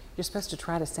 you're supposed to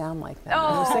try to sound like them.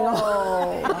 Oh. And you sing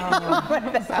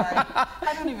along. Sorry.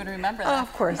 I don't even remember that.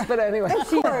 Of course, but anyway. Of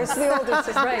course, the older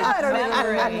sister. Right. I don't even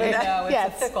Memory, remember you that. know, it's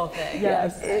Yes. a fickle thing.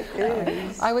 Yes. It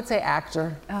is. I would say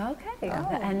actor. Okay.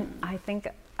 And I think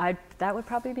that would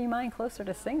probably be mine, closer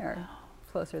to singer.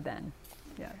 Closer then.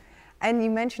 Yeah. And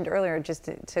you mentioned earlier, just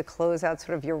to close out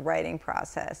sort of your writing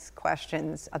process,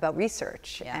 questions about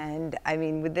research. Yeah. And I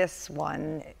mean, with this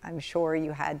one, I'm sure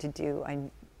you had to do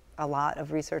a lot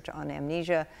of research on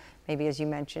amnesia, maybe as you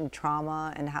mentioned,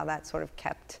 trauma and how that sort of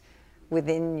kept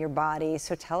within your body.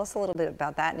 So tell us a little bit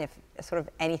about that, and if sort of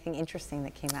anything interesting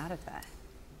that came out of that.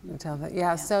 You tell that.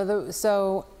 Yeah.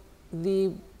 So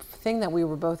the thing that we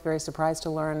were both very surprised to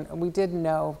learn, we did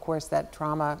know, of course, that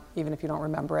trauma, even if you don't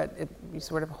remember it, you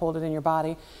sort of hold it in your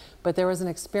body. But there was an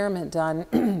experiment done,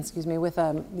 excuse me, with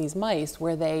these mice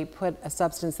where they put a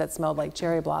substance that smelled like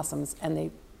cherry blossoms, and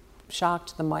they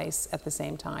shocked the mice at the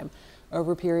same time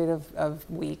over a period of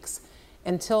weeks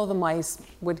until the mice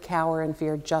would cower in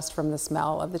fear just from the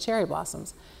smell of the cherry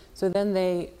blossoms. So then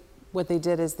what they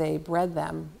did is they bred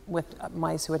them with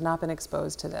mice who had not been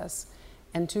exposed to this.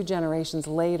 And 2 generations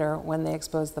later, when they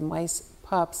exposed the mice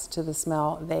pups to the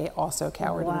smell, they also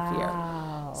cowered in fear.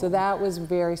 So that was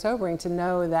very sobering to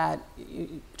know that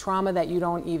trauma that you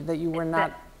were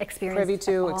not privy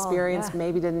to, experienced,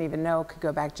 maybe didn't even know could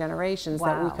go back generations,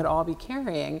 that we could all be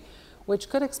carrying, which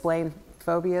could explain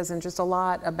phobias and just a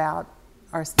lot about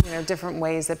our different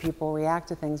ways that people react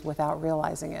to things without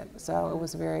realizing it. So it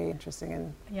was very interesting.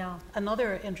 And Yeah.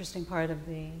 Another interesting part of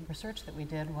the research that we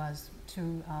did was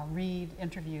to read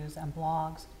interviews and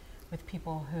blogs with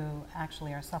people who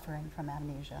actually are suffering from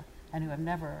amnesia and who have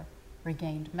never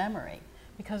regained memory,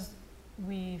 because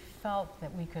we felt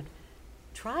that we could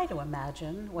try to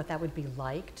imagine what that would be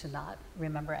like to not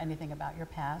remember anything about your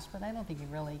past, but I don't think you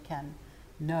really can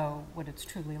know what it's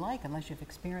truly like unless you've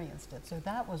experienced it. So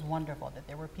that was wonderful that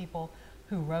there were people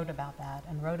who wrote about that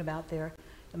and wrote about their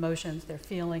emotions, their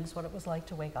feelings, what it was like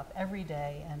to wake up every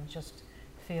day and just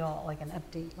feel like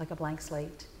like a blank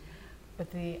slate.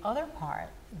 But the other part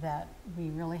that we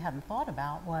really hadn't thought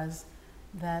about was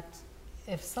that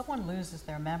if someone loses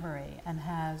their memory and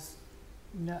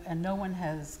no one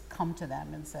has come to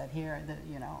them and said, here,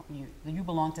 you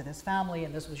belong to this family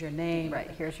and this was your name.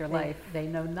 Right, here's your life. They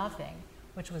know nothing,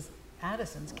 which was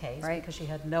Addison's case, Right. because she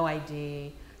had no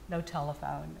ID, no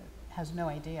telephone, has no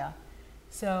idea.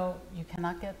 So you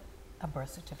cannot get a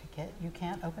birth certificate, you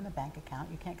can't open a bank account,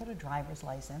 you can't get a driver's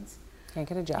license. can't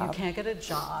get a job. You can't get a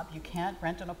job, you can't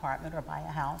rent an apartment or buy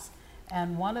a house.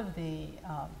 And one of the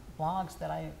blogs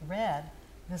that I read,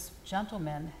 this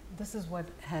gentleman, this is what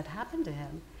had happened to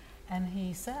him. And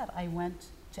he said, I went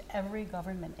to every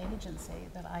government agency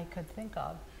that I could think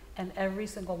of, and every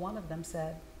single one of them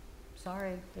said,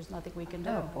 sorry, there's nothing we can do.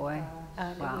 Oh boy.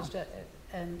 It Wow. was just,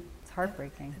 and It's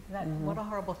heartbreaking. that, what a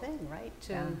horrible thing, right?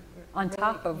 To Yeah. On really-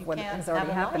 top of you what can't has already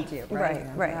have a happened life. to you.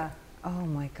 Right. Yeah. Oh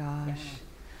my gosh.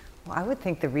 Well, I would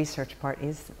think the research part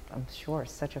is, I'm sure,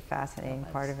 such a fascinating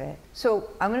part of it. So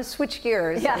I'm going to switch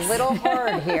gears Yes. a little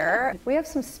hard here. We have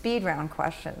some speed round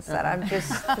questions that I'm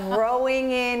just throwing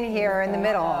in here in the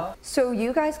middle. So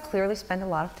you guys clearly spend a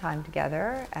lot of time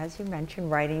together, as you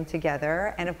mentioned, writing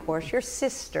together, and of course you're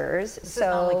sisters. This is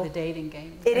not like the dating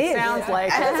game. It is. sounds like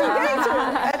That's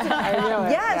okay. I knew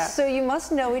it. Yes, Yeah. so you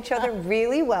must know each other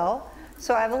really well.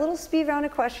 So I have a little speed round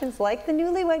of questions like the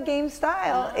Newlywed Game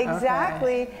style,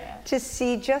 exactly, to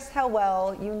see just how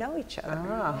well you know each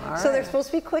other. So they're supposed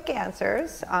to be quick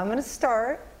answers. I'm going to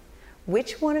start.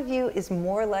 Which one of you is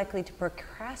more likely to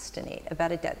procrastinate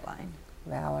about a deadline?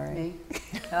 Valerie. Me.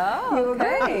 Oh, You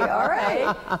agree? All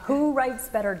right. Who writes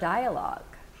better dialogue?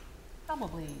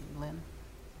 Probably Lynn.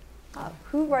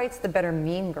 Who writes the better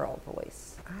mean girl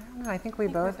voice? I don't know. I think we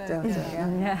both do. both do.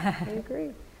 Yeah. I agree.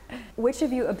 Which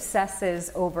of you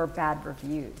obsesses over bad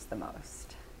reviews the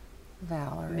most?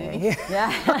 Valerie.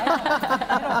 Yeah.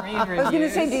 I don't read reviews. I was going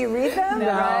to say, do you read them? No,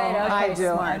 Right, I okay, do.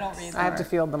 smart. I don't read I have to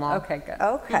field them all. Okay, good.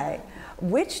 Okay.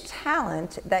 Which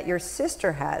talent that your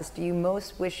sister has do you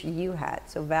most wish you had?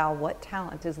 So Val, what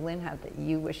talent does Lynn have that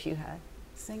you wish you had?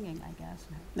 Singing, I guess.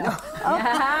 No.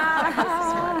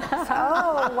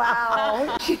 Oh,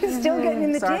 wow. She's still getting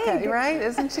in the dig. Right?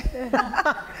 Isn't she?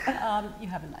 You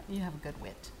have a good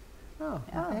wit. Oh,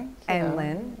 thank you. And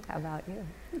Lynn, how about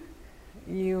you?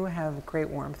 You have great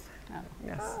warmth. Oh,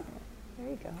 Yes. There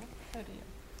you go. so do you.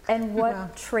 And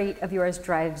what trait of yours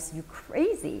drives you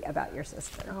crazy about your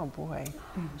sister? Oh boy.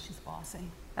 She's bossy.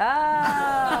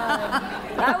 Ah,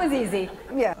 that was easy.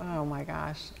 Yeah. Oh my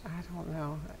gosh. I don't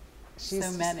know.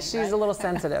 She's many, She's right? a little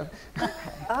sensitive.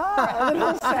 A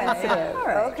little sensitive. All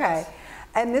right. Okay.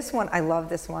 And this one, I love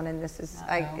this one, and this is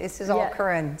this is all Yeah.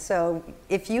 Corinne. So,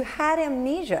 if you had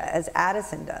amnesia, as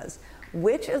Addison does,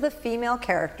 which of the female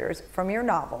characters from your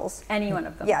novels, Any one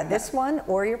of them. yeah, this one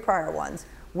or your prior ones,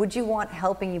 would you want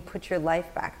helping you put your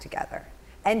life back together?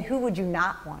 And who would you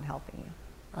not want helping you?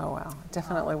 Oh wow.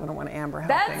 Definitely wouldn't want Amber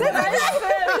That's helping.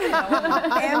 it.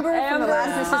 Amber from the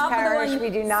last top Mrs. of the Parrish, one we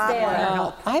do not stand. want her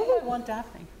help. I I would. want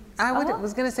Daphne. I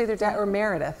was going to say their dad or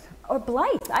Meredith. Or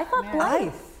Blythe. I thought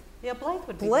Blythe. Yeah, Blythe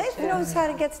would be Blythe good too. knows how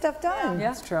to get stuff done. Yeah.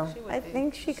 That's true. She would I be.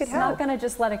 think she could She's not help. going to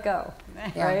just let it go,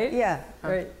 Yeah. right? Yeah.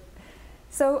 Right.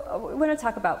 So we want to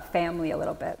talk about family a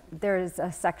little bit. There's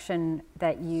a section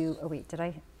that you, oh wait, did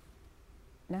I?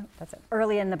 No, that's it.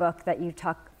 Early in the book that you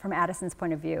talk from Addison's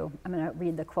point of view. I'm going to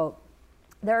read the quote.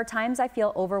 There are times I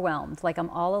feel overwhelmed, like I'm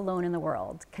all alone in the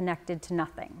world, connected to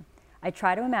nothing. I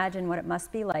try to imagine what it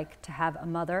must be like to have a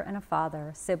mother and a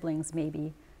father, siblings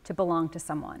maybe, to belong to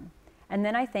someone. And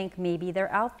then I think maybe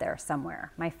they're out there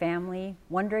somewhere, my family,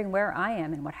 wondering where I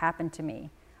am and what happened to me.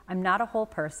 I'm not a whole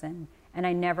person, and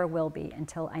I never will be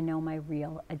until I know my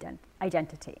real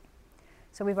identity.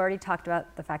 So we've already talked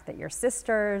about the fact that you're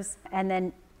sisters, and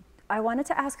then I wanted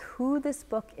to ask who this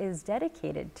book is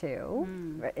dedicated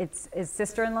to. It's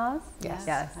sister-in-laws? Yes.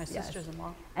 Yes. My yes.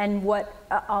 sisters-in-law. And what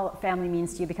all family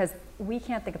means to you, because we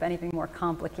can't think of anything more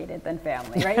complicated than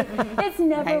family, right? It's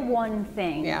never Right. one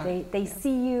thing. Yeah. They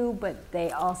see you, but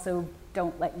they also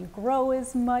don't let you grow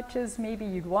as much as maybe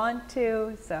you'd want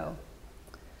to, so.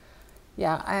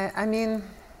 Yeah, I mean,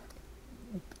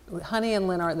 Honey and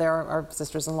Lynn are our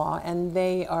sisters-in-law, and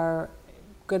they are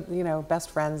good, best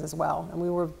friends as well. And we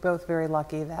were both very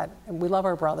lucky that we love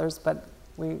our brothers, but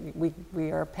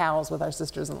we are pals with our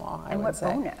sisters-in-law. I And would what say.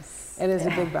 bonus. It is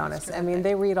a big bonus. I mean,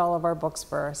 they read all of our books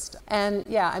first, and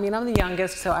yeah, I mean, I'm the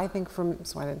youngest, so I think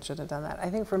shouldn't have done that. I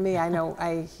think for me,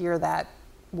 I hear that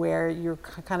where you're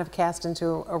kind of cast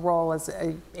into a role as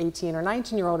a 18 or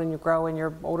 19-year-old, and you grow, and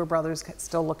your older brothers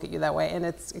still look at you that way, and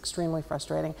it's extremely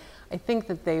frustrating. I think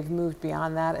that they've moved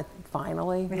beyond that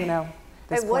finally,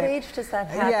 At what age does that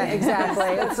happen? Yeah, exactly.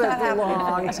 It's a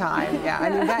long time. Yeah, I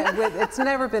mean, it's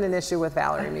never been an issue with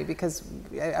Valerie and me because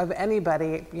of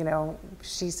anybody,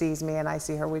 she sees me and I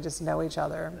see her. We just know each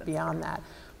other beyond that.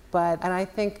 And I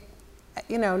think,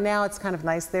 now it's kind of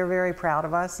nice. They're very proud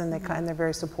of us and they're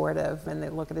very supportive and they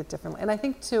look at it differently. And I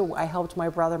think too, I helped my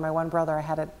one brother. I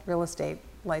had a real estate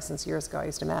license years ago. I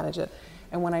used to manage it.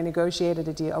 And when I negotiated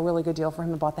a really good deal for him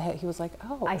and bought the house, he was like,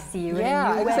 "Oh, I see you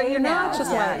yeah, in a new so way you're not now.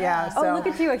 just Oh, look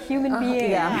at you, a human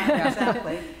being. Yeah.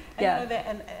 Exactly. Yeah.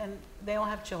 And they all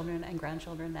have children and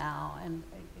grandchildren now, and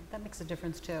that makes a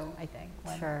difference too, I think.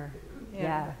 when, Sure. you know,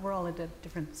 Yeah. We're all at a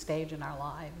different stage in our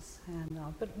lives,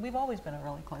 but we've always been a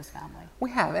really close family.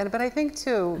 We have, but I think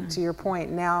too, to your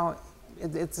point, now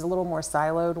it's a little more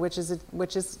siloed, which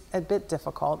is a bit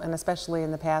difficult, and especially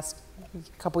in the past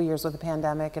couple years with the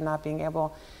pandemic and not being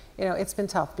able, it's been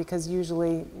tough because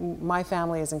usually my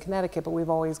family is in Connecticut, but we've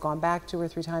always gone back 2 or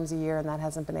 3 times a year, and that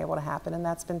hasn't been able to happen, and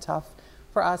that's been tough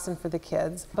for us and for the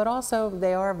kids. But also,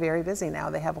 they are very busy now.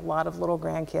 They have a lot of little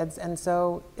grandkids, and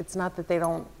so it's not that they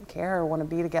don't care or want to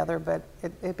be together, but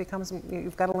it becomes,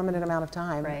 you've got a limited amount of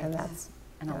time, Right. and that's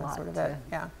And a lot sort of to- it.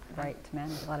 Yeah. right, to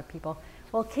manage a lot of people.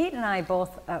 Well, Kate and I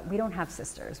both, we don't have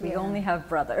sisters. We only have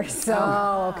brothers.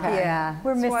 So Yeah.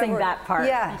 we're missing that part.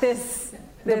 Yeah.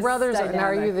 The brothers,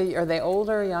 dynamic. are they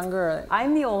older, younger?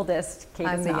 I'm the oldest. Kate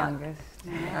I'm is the not. youngest.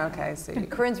 Okay, so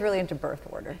Corinne's really into birth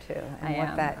order too, and I what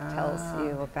am. that tells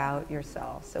you about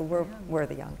yourself. So we're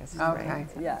the youngest. Okay. Right?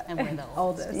 Yeah. And we're the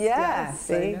oldest. Yeah. Yes,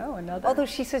 See. I know, another. Although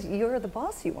she says you're the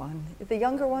bossy one. The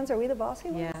younger ones, are we the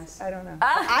bossy ones? Yes. I don't know.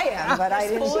 I am, but I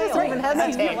didn't. Spoiled.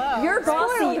 hesitate. You're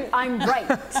bossy. I'm right.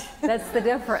 That's the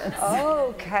difference.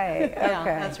 Okay. Yeah,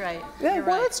 Okay. that's right. Yeah, You're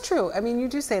well, right. it's true. I mean, you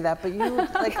do say that, but you,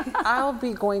 like, I'll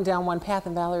be going down one path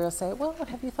and Valerie will say, well,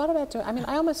 have you thought about doing, I mean,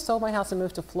 I almost sold my house and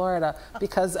moved to Florida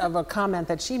because of a comment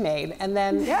that she made. And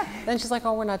then, then she's like,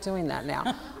 oh, we're not doing that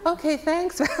now. Okay,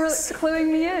 thanks. For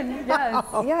cluing me in. Yes.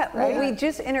 Yeah, well, we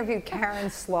just interviewed Karen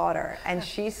Slaughter, and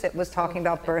she was talking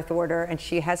about birth order, and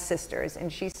she has sisters,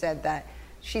 and she said that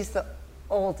she's the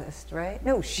oldest, right?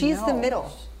 No, she's the No.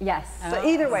 middle. Yes. So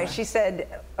either way, she said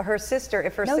her sister,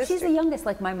 if her No, sister... she's the youngest,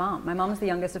 like my mom. My mom's the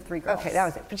youngest of 3 girls. Okay, that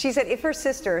was it. But she said if her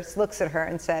sister looks at her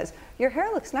and says, your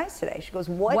hair looks nice today, she goes,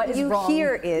 What is you wrong?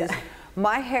 hear is,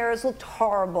 my hair has looked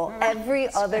horrible every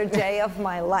other day of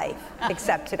my life,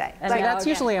 except today. And Like, now- that's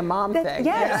usually a mom thing.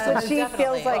 Yes, but she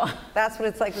Definitely. feels like that's what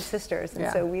it's like with sisters, and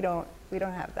Yeah. so we don't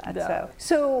have that. No.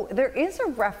 So there is a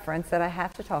reference that I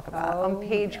have to talk about on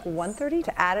page 130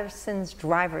 to Addison's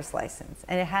driver's license,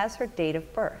 and it has her date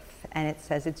of birth, and it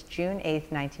says it's June 8th,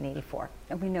 1984.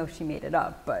 And we know she made it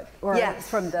up, but, or Yes.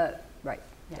 from the, right.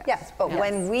 Yes, but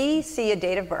when we see a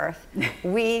date of birth,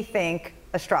 we think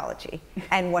astrology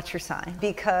and what's your sign,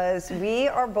 because we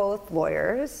are both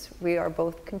lawyers, we are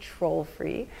both control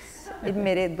freaks,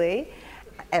 admittedly.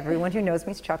 Everyone who knows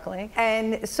me is chuckling.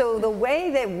 And so the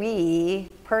way that we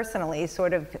personally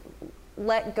sort of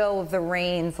let go of the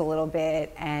reins a little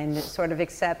bit and sort of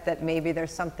accept that maybe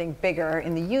there's something bigger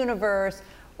in the universe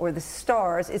or the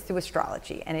stars is through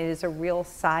astrology, and it is a real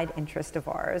side interest of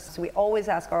ours. So we always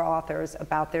ask our authors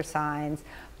about their signs,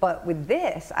 but with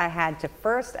this, I had to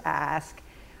first ask,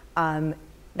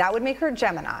 that would make her a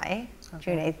Gemini,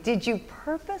 June 8th. Did you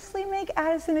purposely make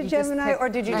Addison a Gemini, or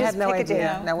did you I just had no pick a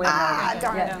idea. date? No, we had no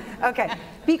idea. Darn it. Okay,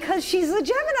 because she's a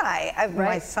Gemini. My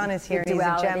Right. son is here, The and he's a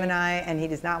duality. Gemini, and he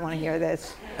does not want to hear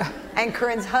this. And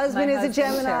Corinne's husband is a husband, too.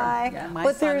 Gemini. Yeah. My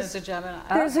But son there's is a Gemini.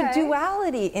 there's a Okay.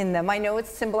 duality in them. I know it's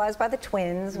symbolized by the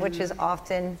twins, which is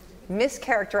often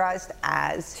mischaracterized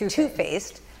as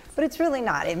two-faced, but it's really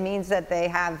not. It means that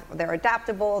they're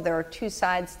adaptable, there are two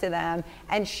sides to them,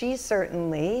 and she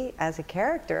certainly, as a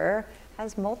character,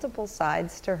 has multiple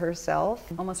sides to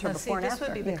herself. Almost her Now, see, before and this after.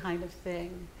 would be the kind of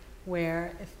thing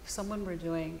where if someone were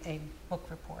doing a book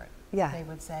report, Yeah. they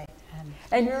would say,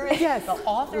 And- here is Yes. the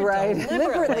author Right.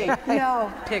 deliberately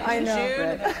No, picked I know.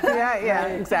 June. Yeah,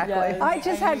 exactly. I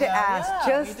just had to ask,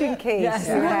 Yeah, just you in did. case Yes.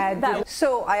 you had. That-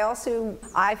 So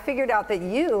I figured out that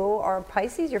you are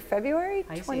Pisces. You're February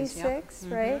Pisces, 26,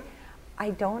 right?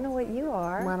 I don't know what you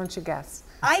are. Why don't you guess?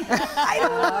 I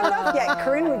don't know enough yet.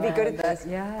 Corinne would be good at this.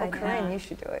 Yeah, I Oh, Corinne, know. you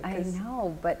should do it. I 'cause-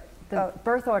 know, but the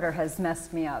birth order has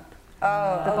messed me up.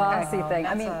 Oh, The okay. bossy thing. That's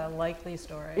I mean, a likely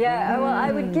story. yeah, well, I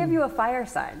would give you a fire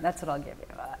sign. That's what I'll give you.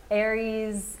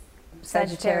 Aries,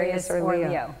 Sagittarius, or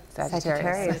Leo.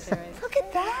 Sagittarius. Sagittarius. Look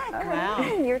at that. Wow,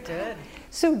 Corinne. You're good.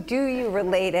 So do you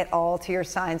relate at all to your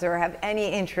signs or have any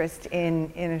interest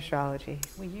in astrology?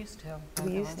 We used to.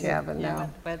 We used to. Yeah, but no.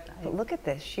 But But look at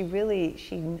this. She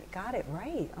got it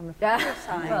right on the Yeah, fire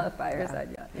sign. well, the fire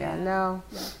sign, yeah. Yeah, no,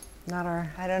 not our.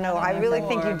 I don't know. Not I really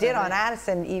think you anymore, did but on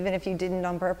Addison, even if you didn't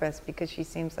on purpose, because she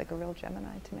seems like a real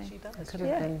Gemini to me. she does. Could have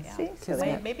Yeah, been. see? So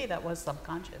Maybe that was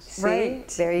subconscious. See? Right.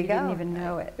 There you go. didn't even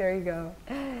know it. There you go.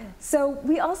 So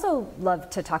we also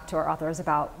love to talk to our authors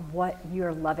about what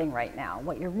you're loving right now,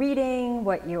 what you're reading,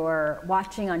 what you're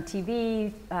watching on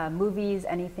TV, movies,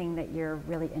 anything that you're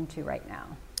really into right now.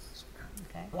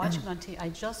 Okay. Watching on TV, I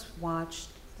just watched,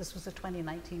 this was a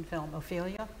 2019 film,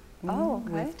 Ophelia. Oh,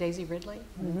 okay. With Daisy Ridley.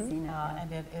 Haven't seen it.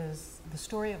 And it is the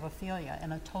story of Ophelia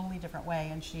in a totally different way.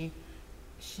 And she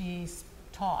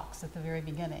talks at the very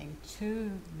beginning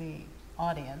to the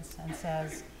audience and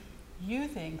says, you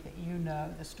think that you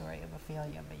know the story of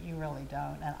Ophelia, but you really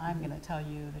don't. And I'm going to tell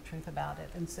you the truth about it.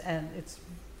 And it's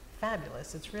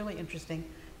fabulous. It's really interesting.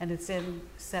 And it's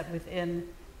set within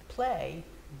the play,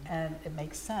 and it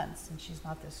makes sense. And she's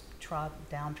not this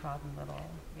downtrodden little,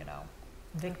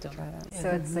 victim. So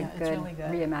it's a It's good really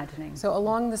good. reimagining. So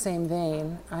along the same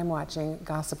vein, I'm watching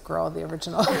Gossip Girl, the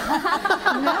original. A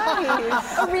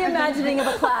reimagining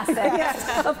of a classic,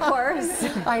 yes, of course.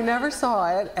 I never saw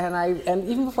it, and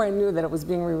even before I knew that it was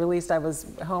being re-released, I was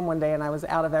home one day and I was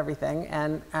out of everything,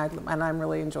 and I'm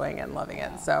really enjoying it and loving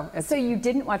it. So it's, So you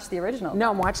didn't watch the original?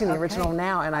 no, I'm watching the original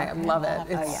now, and I love it.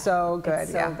 It's so good.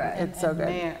 It's so yeah, good. it's so good.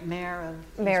 Mayor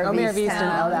of Mayor Oh, Mayor of Easton.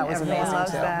 Oh, that was Everyone amazing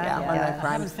loves too. that. Yeah, one of the I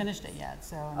crimes. haven't finished it yet,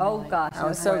 so. I'm Oh really- gosh. Oh,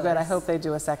 it's so good. I hope they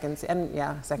do a second second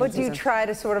But do you season. try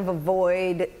to sort of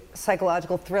avoid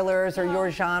psychological thrillers or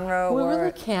your genre? We or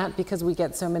really can't because we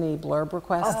get so many blurb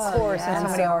requests. Of course, and so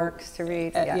many so, arcs to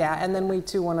read. Yeah, and then we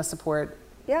too want to support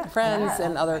Yeah. friends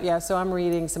and other. Yeah, so I'm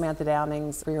reading Samantha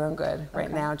Downing's For Your Own Good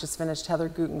right now. Just finished Heather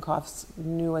Gutenkauf's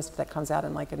newest that comes out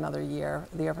in like another year,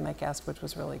 The Overnight Guest, which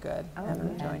was really good. And I'm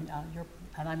enjoying.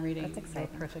 And I'm reading That's exciting.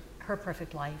 Her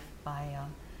Perfect Life by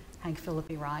Hank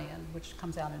Phillippe Ryan, which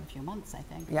comes out in a few months, I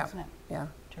think, Yeah, isn't it? yeah,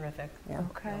 Terrific. yeah.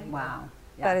 Okay. Wow.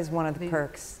 That is one of the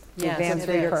perks. The Yes, advanced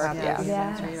it reader is, copies. yes.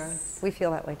 Yes. Advanced reader. We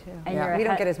feel that way too. And Yeah. you're We don't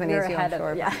ahead- get as many you're as you, I'm ahead of-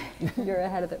 sure. Yeah, you're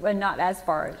ahead of it. Well, not as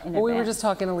far in Well, we were advance. just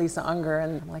talking to Lisa Unger,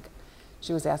 and I'm like,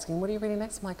 she was asking, "What are you reading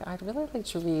next?" I'm like, "I'd really like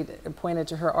to read." And pointed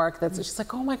to her arc. She's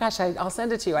like, "Oh my gosh, I'll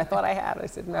send it to you. I thought I had." I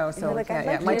said, "No." So you're like, "I'd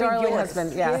like to my read darling yours.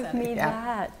 husband. Yeah, Give me yeah.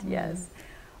 that. Yes.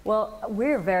 Well,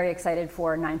 we're very excited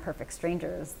for Nine Perfect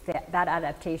Strangers. That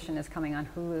adaptation is coming on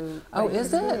Hulu. Oh, right is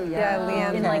soon. it? Yeah,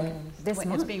 Leanne. In like Okay. this Wait,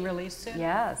 month. it's being released soon?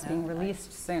 Yeah, it's being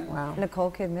released soon. Wow.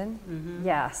 Nicole Kidman.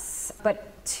 Yes,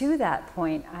 but to that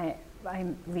point,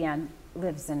 Leanne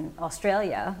lives in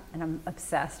Australia, and I'm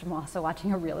obsessed. I'm also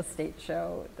watching a real estate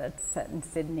show that's set in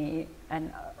Sydney,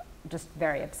 and just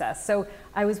very obsessed. So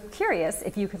I was curious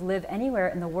if you could live anywhere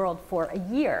in the world for a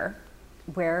year,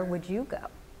 where would you go?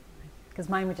 Because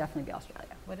mine would definitely be Australia.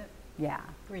 Would it? Yeah,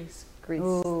 Greece. Greece.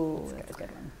 Ooh, that's a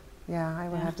good one. Yeah, I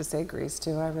would have to say Greece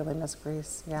too. I really miss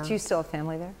Greece. Yeah. Do you still have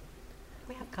family there?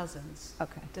 We have cousins.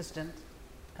 Okay. Distant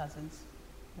cousins.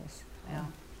 Yes. Yeah.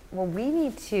 Well, we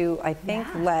need to, I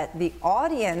think, let the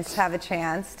audience have a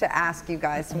chance to ask you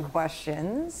guys some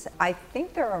questions. I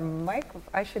think there are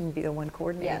I shouldn't be the one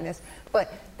coordinating this,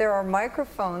 but there are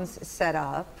microphones set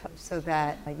up so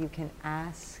that you can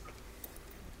ask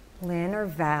Lynn or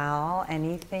Val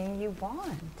anything you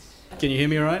want. Can you hear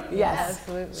me all right? Yes.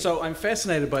 Absolutely. So I'm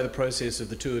fascinated by the process of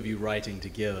the two of you writing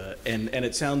together, and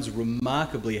it sounds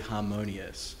remarkably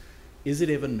harmonious. Is it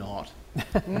ever not?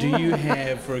 Do you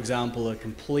have, for example, a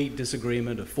complete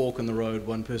disagreement, a fork in the road,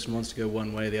 one person wants to go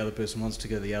one way, the other person wants to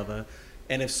go the other?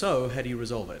 And if so, how do you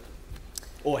resolve it?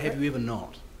 Or have you ever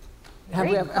not? Have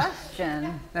we Great ever-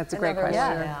 question. That's a great Another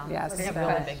question. one. Yeah. Yes. We have Good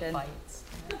really big question. fights.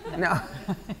 No.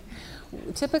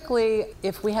 Typically,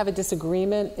 if we have a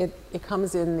disagreement, it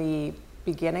comes in the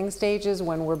beginning stages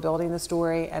when we're building the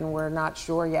story and we're not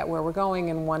sure yet where we're going,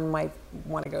 and one might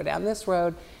want to go down this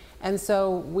road. And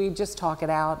so we just talk it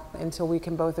out until we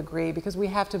can both agree, because we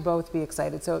have to both be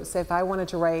excited. So say if I wanted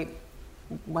to write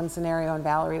one scenario and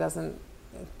Valerie doesn't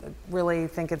really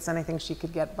think it's anything she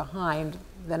could get behind,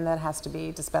 then that has to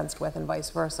be dispensed with, and vice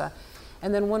versa.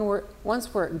 And then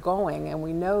once we're going and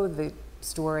we know the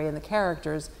story and the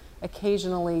characters,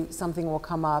 occasionally something will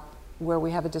come up where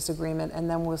we have a disagreement, and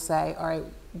then we'll say, all right,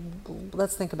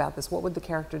 let's think about this. What would the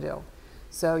character do?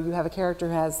 So you have a character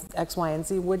who has X, Y, and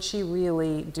Z. Would she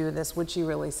really do this? Would she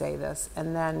really say this?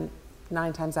 And then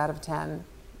 9 times out of 10,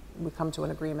 we come to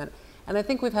an agreement. And I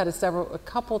think we've had a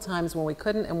couple times when we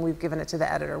couldn't, and we've given it to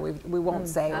the editor. We won't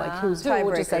say like who's who.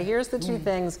 We'll just say, Tiebreaker. here's the two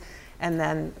things,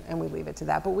 and we leave it to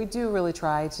that. But we do really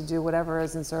try to do whatever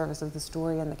is in service of the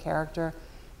story and the character.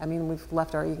 I mean, we've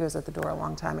left our egos at the door a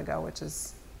long time ago, which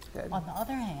is good. On the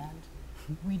other hand,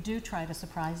 we do try to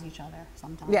surprise each other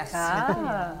sometimes. Yes.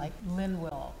 Yeah, like Lynn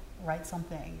will write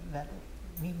something that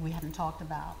we hadn't talked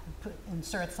about,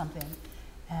 insert something,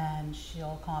 and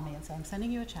she'll call me and say, I'm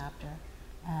sending you a chapter,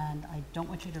 and I don't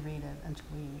want you to read it until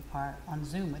we are on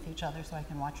Zoom with each other so I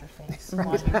can watch your face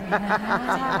while you read it.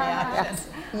 Reactions.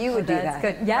 You would do That's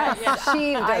that. good. Yes.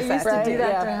 She does I used that. to do that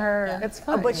Yeah. to her. It's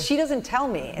fun. But she doesn't tell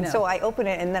me, and so I open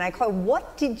it and then I call.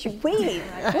 What did you wait?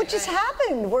 What just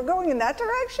happened? We're going in that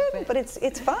direction, but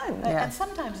it's fun. Yeah. And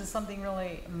sometimes it's something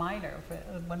really minor.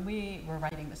 When we were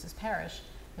writing Mrs. Parrish,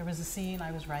 there was a scene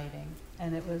I was writing,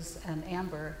 and it was an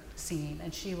Amber scene,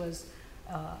 and she was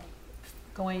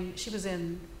she was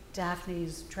in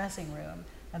Daphne's dressing room,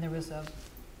 and there was a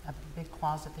big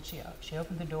closet that she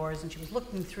opened the doors, and she was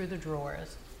looking through the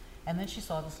drawers, and then she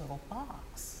saw this little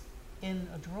box in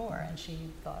a drawer, and she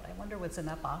thought, I wonder what's in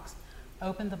that box.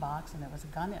 Opened the box, and there was a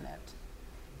gun in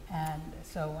it. And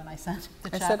so when I sent the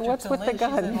I chapter said, "What's to with the Lynn, she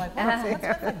gun?" said, like, what's with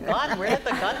the gun? Where did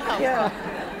the gun come from?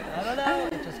 I don't know.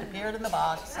 It just appeared in the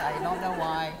box. I don't know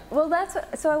why. Well,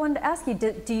 so I wanted to ask you,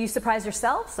 do you surprise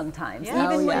yourself sometimes? Yeah.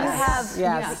 Even Oh, when yes. you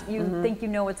have, Yes. you think you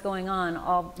know what's going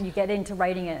on, you get into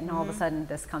writing it and all of a sudden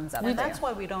this comes up. And for that's you.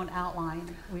 why we don't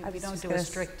outline. We was don't just do gonna a s-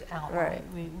 strict outline. right.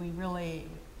 We really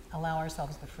allow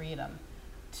ourselves the freedom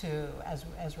to,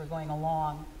 as we're going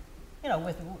along, you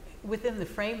know, within the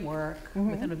framework,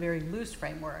 within a very loose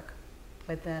framework,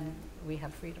 but then we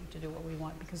have freedom to do what we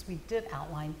want, because we did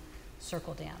outline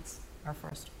Circle Dance, our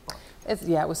first book.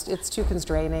 It's too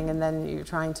constraining, and then you're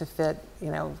trying to fit,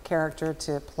 character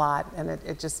to plot, and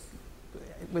it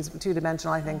was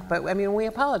two-dimensional, I think. But I mean, we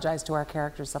apologize to our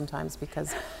characters sometimes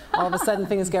because all of a sudden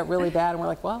things get really bad, and we're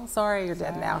like, well, sorry, you're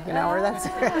dead now, or that's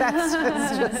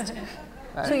just.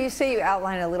 So you say you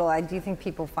outline a little. Do you think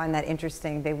people find that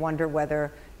interesting? They wonder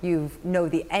whether you know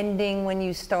the ending when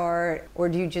you start, or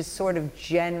do you just sort of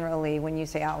generally, when you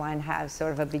say outline, have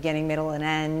sort of a beginning, middle, and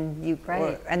end?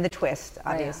 Right. And the twist,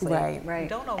 obviously. Right. We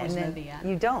don't always know the end.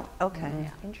 You don't? Okay. Yeah.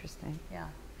 Interesting. Yeah.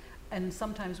 And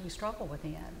sometimes we struggle with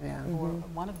the end. Yeah. For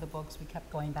one of the books, we kept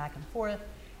going back and forth,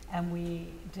 and we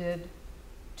did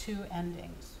 2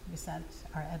 endings. We sent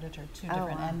our editor 2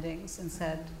 different endings and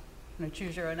said,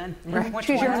 choose your own ending. Right. Which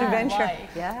Choose your one own you adventure. like.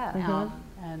 Yeah.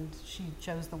 And she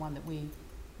chose the one that we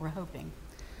were hoping.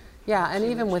 Yeah, and She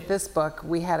even would with choose. this book,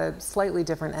 we had a slightly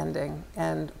different ending,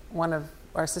 and one of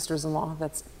our sisters-in-law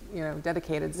that's,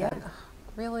 dedicated said, Yeah. "Oh,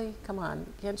 really? Come on,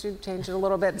 can't you change it a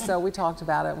little bit?" So we talked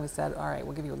about it, and we said, all right,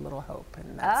 we'll give you a little hope,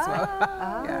 and that's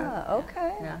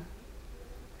Okay. yeah.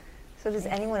 So does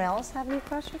anyone else have any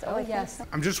questions? Oh, I think yes. so.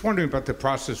 I'm just wondering about the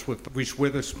process with Reese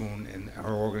Witherspoon and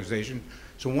her organization.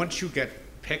 So once you get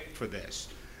picked for this,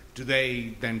 do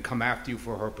they then come after you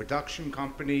for her production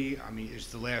company? I mean, is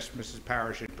The Last Mrs.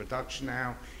 Parrish in production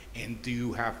now? And do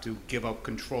you have to give up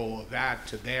control of that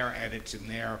to their edits and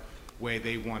their way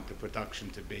they want the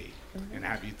production to be? And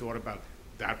have you thought about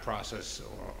that process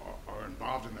or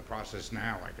involved in the process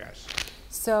now, I guess?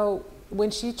 So when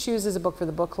she chooses a book for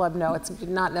the book club, no, it's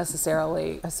not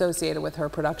necessarily associated with her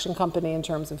production company in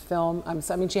terms of film.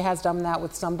 I mean, she has done that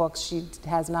with some books. She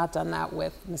has not done that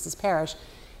with Mrs. Parrish,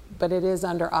 but it is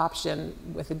under option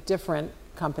with a different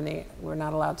company. We're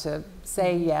not allowed to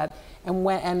say yet.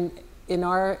 And in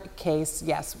our case,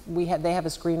 yes, they have a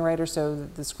screenwriter, so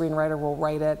the screenwriter will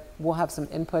write it. We'll have some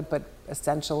input, but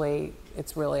essentially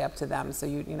it's really up to them. So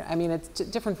I mean, it's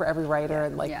different for every writer.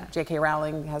 And like J.K.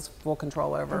 Rowling has full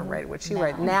control over what she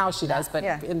writes. Now she does, but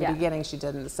in the beginning she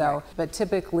didn't. So, but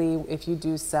typically, if you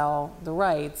do sell the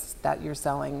rights, that you're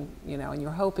selling, and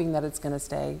you're hoping that it's going to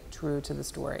stay true to the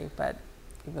story, but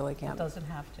you really can't. It doesn't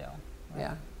have to.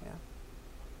 Yeah.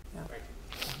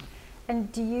 And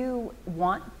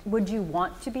would you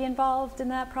want to be involved in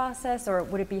that process, or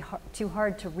would it be too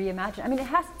hard to reimagine? I mean,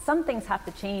 some things have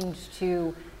to change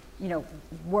to,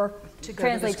 work, To go to the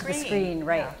translate to the screen, screen,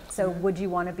 right? yeah. So would you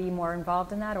want to be more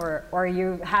involved in that, or are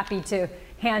you happy to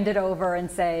hand it over and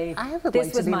say, I would this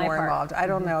like to was be my more part? involved. I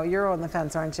don't know. You're on the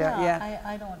fence, aren't you? Well,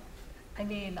 Yeah. I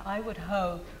mean, I would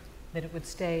hope that it would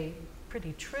stay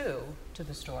pretty true to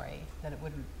the story, that it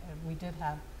wouldn't, we did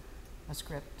have a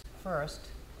script first.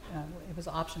 It was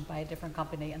optioned by a different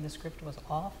company, and the script was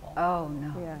awful. Oh,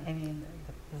 no. Yeah. I mean,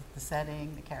 the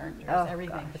setting, the characters, Oh,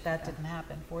 everything, gosh, but that didn't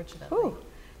happen, fortunately. Ooh.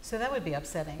 So that would be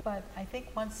upsetting. But I think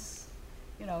once,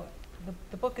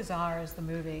 the book is ours, the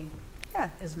movie Yeah.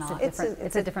 is not. It's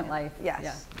a different life. Yes.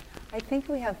 Yeah. I think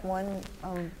we have one.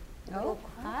 Oh,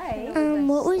 hi.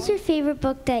 What was your favorite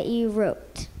book that you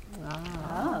wrote?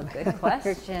 Oh, good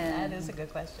question. That is a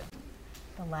good question.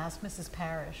 The Last Mrs.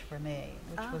 Parrish for me,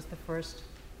 which was the first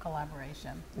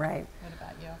collaboration. Right. What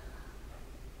about you?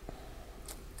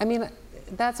 I mean,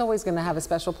 that's always going to have a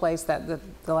special place, that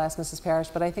the Last Mrs. Parrish,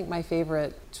 but I think my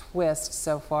favorite twist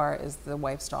so far is The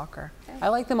Wife Stalker. I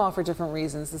like them all for different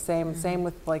reasons. The same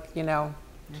with, like, your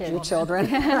children.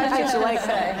 I like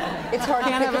It's hard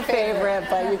can't to have a favorite,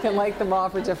 but you can like them all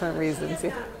for different reasons.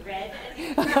 Yeah.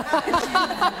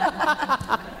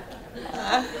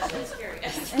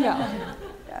 No.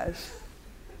 Yes.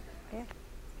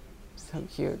 So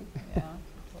cute. Yeah,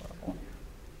 adorable.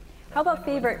 How about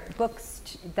favorite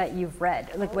books that you've read?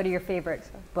 Like, what are your favorite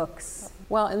books?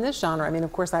 Well, in this genre, I mean,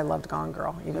 of course, I loved Gone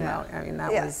Girl, even though, I mean,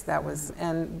 that was,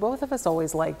 and both of us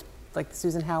always liked, like,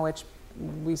 Susan Howitch.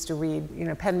 We used to read,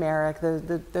 Penn Merrick,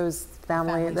 those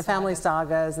family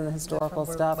sagas and the historical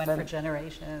stuff. Went and for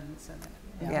generations,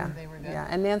 and they were good. Yeah,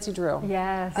 and Nancy Drew.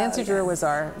 Yes. Nancy Drew was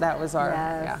our, Yes.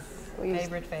 yeah.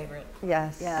 Favorite.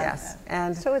 Yes. Yeah. Yes,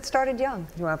 and So it started young.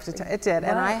 it did,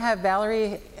 and I have,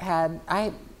 Valerie had,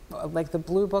 like the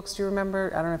blue books, do you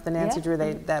remember? I don't know if the Nancy Yeah. Drew,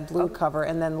 that blue cover.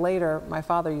 And then later, my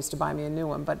father used to buy me a new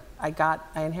one, but I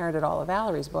inherited all of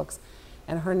Valerie's books,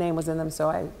 and her name was in them, so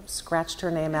I scratched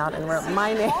her name out and wrote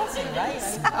my name.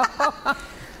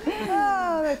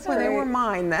 Oh, that's Well, they were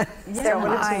mine then. They're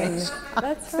mine.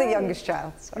 That's It's the youngest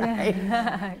child. Sorry.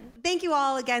 Thank you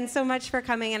all again so much for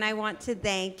coming, and I want to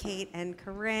thank Kate and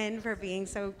Corinne for being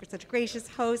such gracious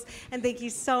hosts, and thank you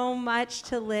so much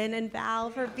to Lynn and Val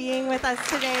for being with us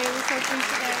today. We're so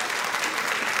appreciative.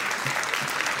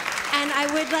 And I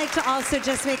would like to also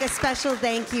just make a special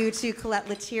thank you to Colette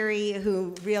Lettieri,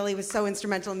 who really was so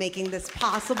instrumental in making this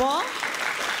possible,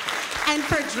 and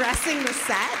for dressing the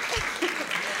set.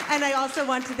 And I also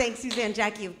want to thank Suzanne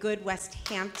Jackie of Good West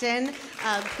Hampton.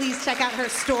 Please check out her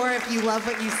store if you love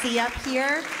what you see up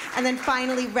here. And then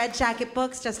finally, Red Jacket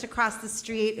Books, just across the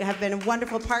street, have been a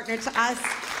wonderful partner to us.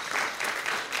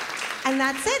 And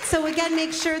that's it. So again,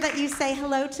 make sure that you say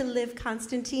hello to Liv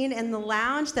Constantine in the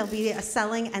lounge. They'll be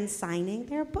selling and signing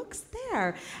their books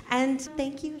there. And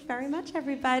thank you very much,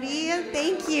 everybody.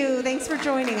 Thank you. Thanks for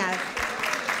joining us.